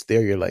 but when it's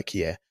there, you're like,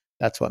 yeah,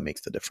 that's what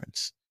makes the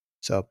difference.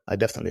 So I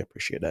definitely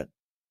appreciate that.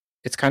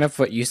 It's kind of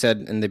what you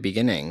said in the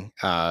beginning,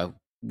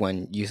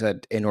 when you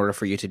said in order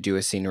for you to do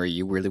a scenery,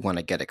 you really want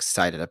to get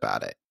excited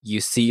about it.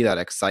 You see that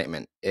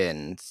excitement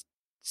in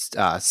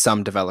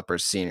some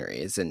developers'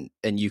 sceneries, and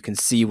you can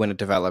see when a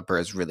developer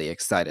is really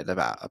excited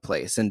about a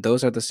place, and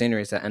those are the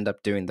sceneries that end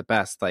up doing the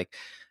best. Like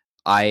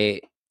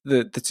the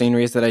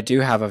sceneries that I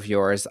do have of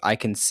yours, I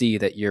can see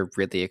that you're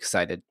really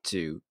excited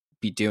to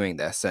be doing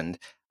this. And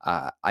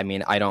I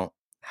mean, I don't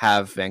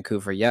have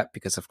Vancouver yet,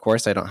 because of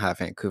course I don't have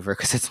Vancouver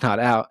because it's not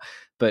out.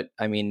 But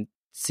I mean,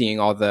 seeing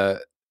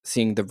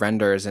the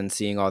renders and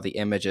seeing all the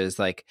images,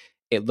 like,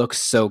 it looks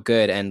so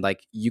good, and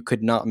like you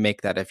could not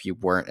make that if you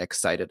weren't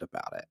excited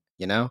about it,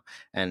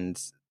 And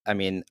I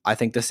mean, I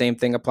think the same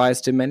thing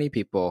applies to many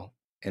people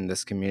in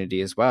this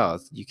community as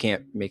well. You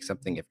can't make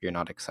something if you're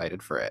not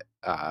excited for it.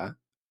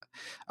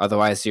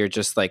 Otherwise, you're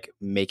just like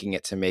making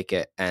it to make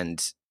it,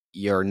 and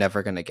you're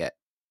never going to get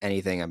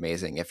anything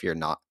amazing if you're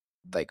not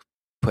like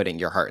putting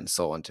your heart and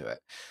soul into it.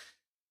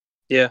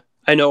 Yeah,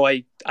 I know.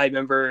 I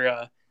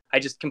remember I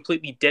just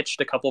completely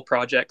ditched a couple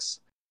projects.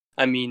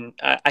 I mean,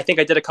 I think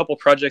I did a couple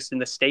projects in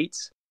the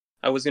States.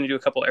 I was going to do a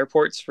couple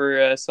airports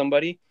for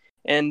somebody,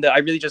 and I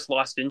really just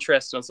lost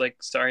interest. And I was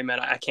like, sorry, man,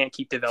 I can't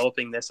keep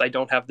developing this. I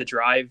don't have the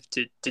drive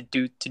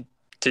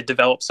to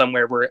develop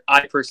somewhere where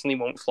I personally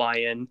won't fly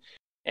in.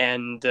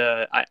 And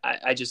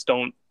I just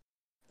don't,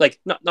 like,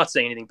 not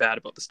saying anything bad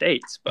about the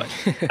States, but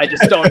I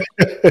just don't.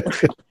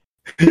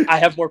 I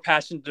have more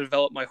passion to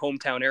develop my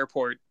hometown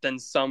airport than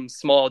some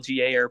small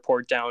GA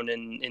airport down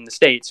in the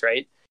States,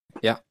 right?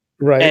 Yeah.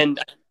 Right. And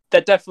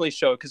that definitely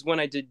showed, because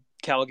when I did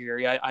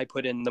Calgary, I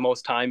put in the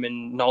most time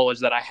and knowledge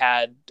that I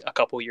had a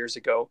couple years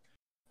ago,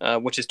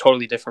 which is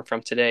totally different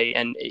from today.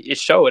 And it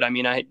showed. I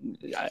mean,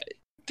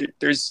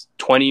 there's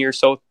 20 or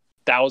so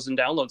thousand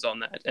downloads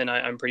on that, and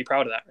I'm pretty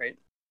proud of that, right?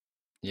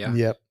 Yeah.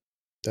 Yep.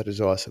 That is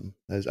awesome.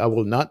 As I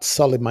will not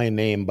sully my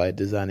name by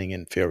designing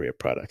inferior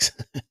products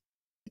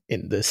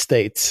in the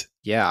States.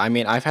 Yeah, I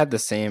mean, I've had the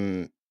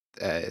same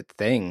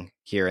thing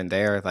here and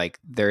there. Like,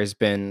 there's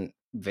been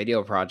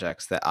video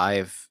projects that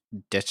I've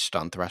ditched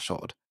on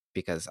Threshold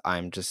because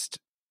I'm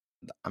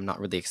not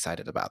really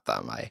excited about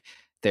them.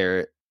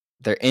 They're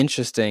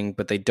interesting,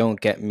 but they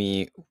don't get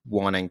me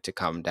wanting to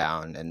come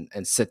down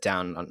and sit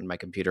down on my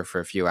computer for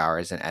a few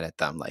hours and edit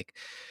them. Like,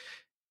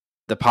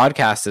 the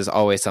podcast is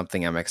always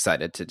something I'm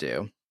excited to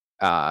do,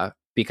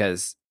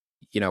 because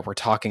we're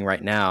talking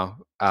right now,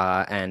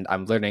 and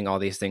I'm learning all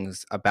these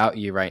things about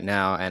you right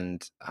now,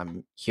 and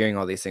I'm hearing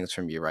all these things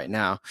from you right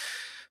now.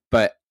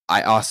 But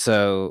I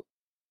also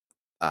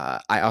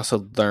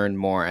learn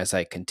more as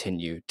I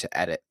continue to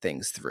edit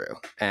things through,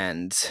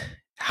 and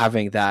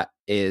having that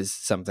is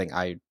something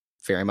I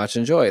very much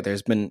enjoy.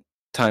 There's been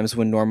times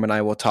when Norm and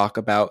I will talk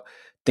about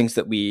things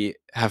that we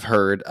have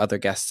heard other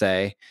guests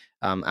say,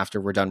 after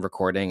we're done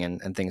recording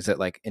and things that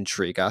like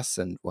intrigue us,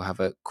 and we'll have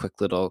a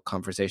quick little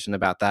conversation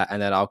about that,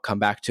 and then I'll come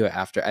back to it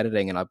after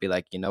editing and I'll be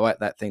like, you know what,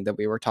 that thing that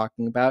we were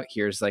talking about,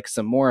 here's like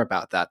some more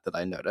about that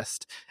I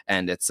noticed.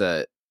 And it's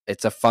a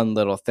fun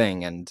little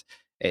thing, and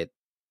it,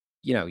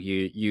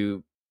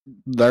 you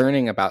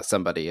learning about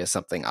somebody is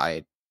something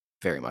I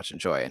very much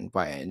enjoy, and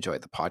why I enjoy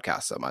the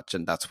podcast so much,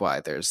 and that's why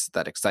there's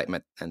that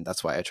excitement, and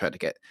that's why I try to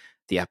get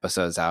the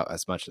episodes out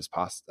as much as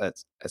possible,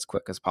 as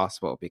quick as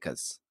possible,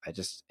 because I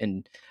just,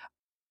 in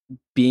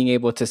being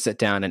able to sit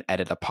down and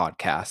edit a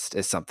podcast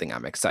is something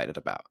I'm excited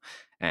about,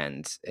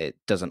 and it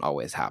doesn't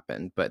always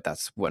happen, but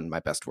that's when my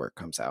best work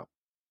comes out.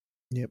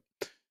 Yep.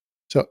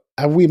 So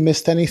have we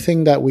missed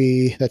anything that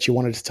you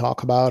wanted to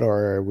talk about,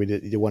 or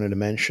you wanted to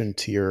mention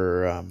to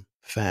your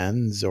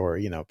fans, or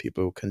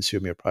people who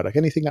consume your product?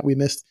 Anything that we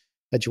missed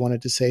that you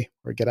wanted to say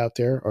or get out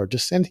there, or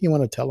just anything you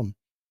want to tell them?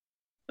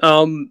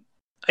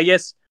 I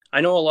guess I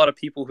know a lot of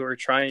people who are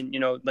trying,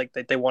 like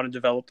they want to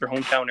develop their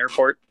hometown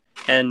airport,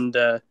 and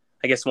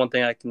I guess one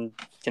thing I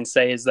can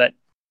say is that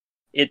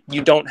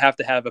you don't have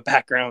to have a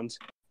background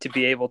to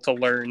be able to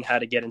learn how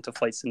to get into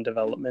flight sim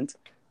development.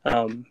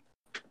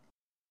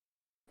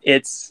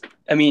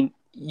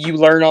 You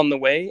learn on the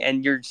way,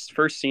 and your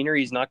first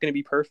scenery is not going to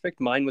be perfect.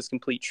 Mine was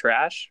complete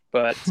trash,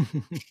 but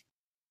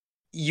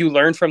you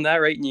learn from that,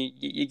 right? And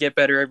you get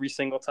better every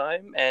single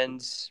time.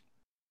 And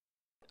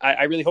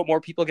I really hope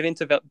more people get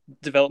into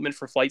development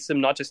for flight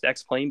sim, not just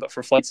X-Plane, but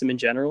for flight sim in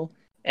general,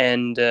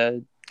 and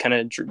kind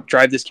of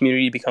drive this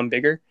community to become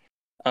bigger.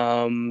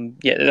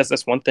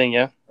 That's one thing.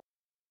 Yeah.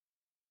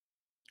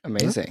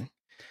 Amazing.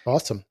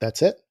 Awesome.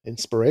 That's it.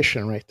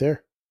 Inspiration right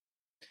there.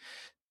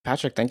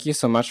 Patrick, thank you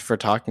so much for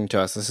talking to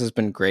us. This has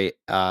been great.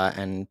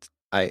 And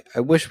I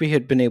wish we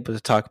had been able to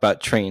talk about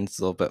trains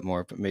a little bit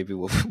more, but maybe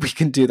we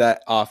can do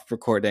that off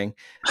recording.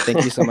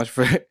 Thank you so much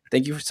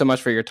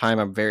for your time.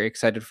 I'm very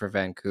excited for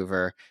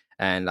Vancouver,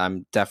 and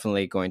I'm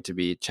definitely going to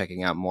be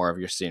checking out more of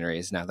your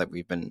sceneries now that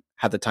we've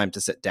had the time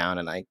to sit down,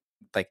 and I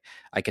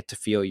get to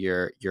feel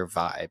your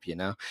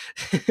vibe,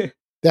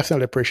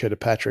 Definitely appreciate it,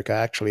 Patrick. I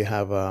actually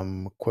have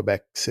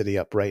Quebec City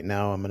up right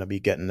now. I'm going to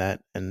be getting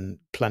that and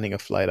planning a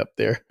flight up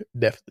there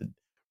definitely,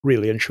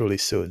 really and truly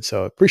soon.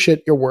 So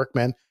appreciate your work,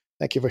 man.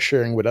 Thank you for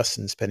sharing with us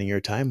and spending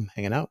your time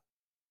hanging out.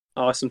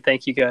 Awesome.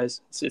 Thank you,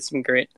 guys. It's been great.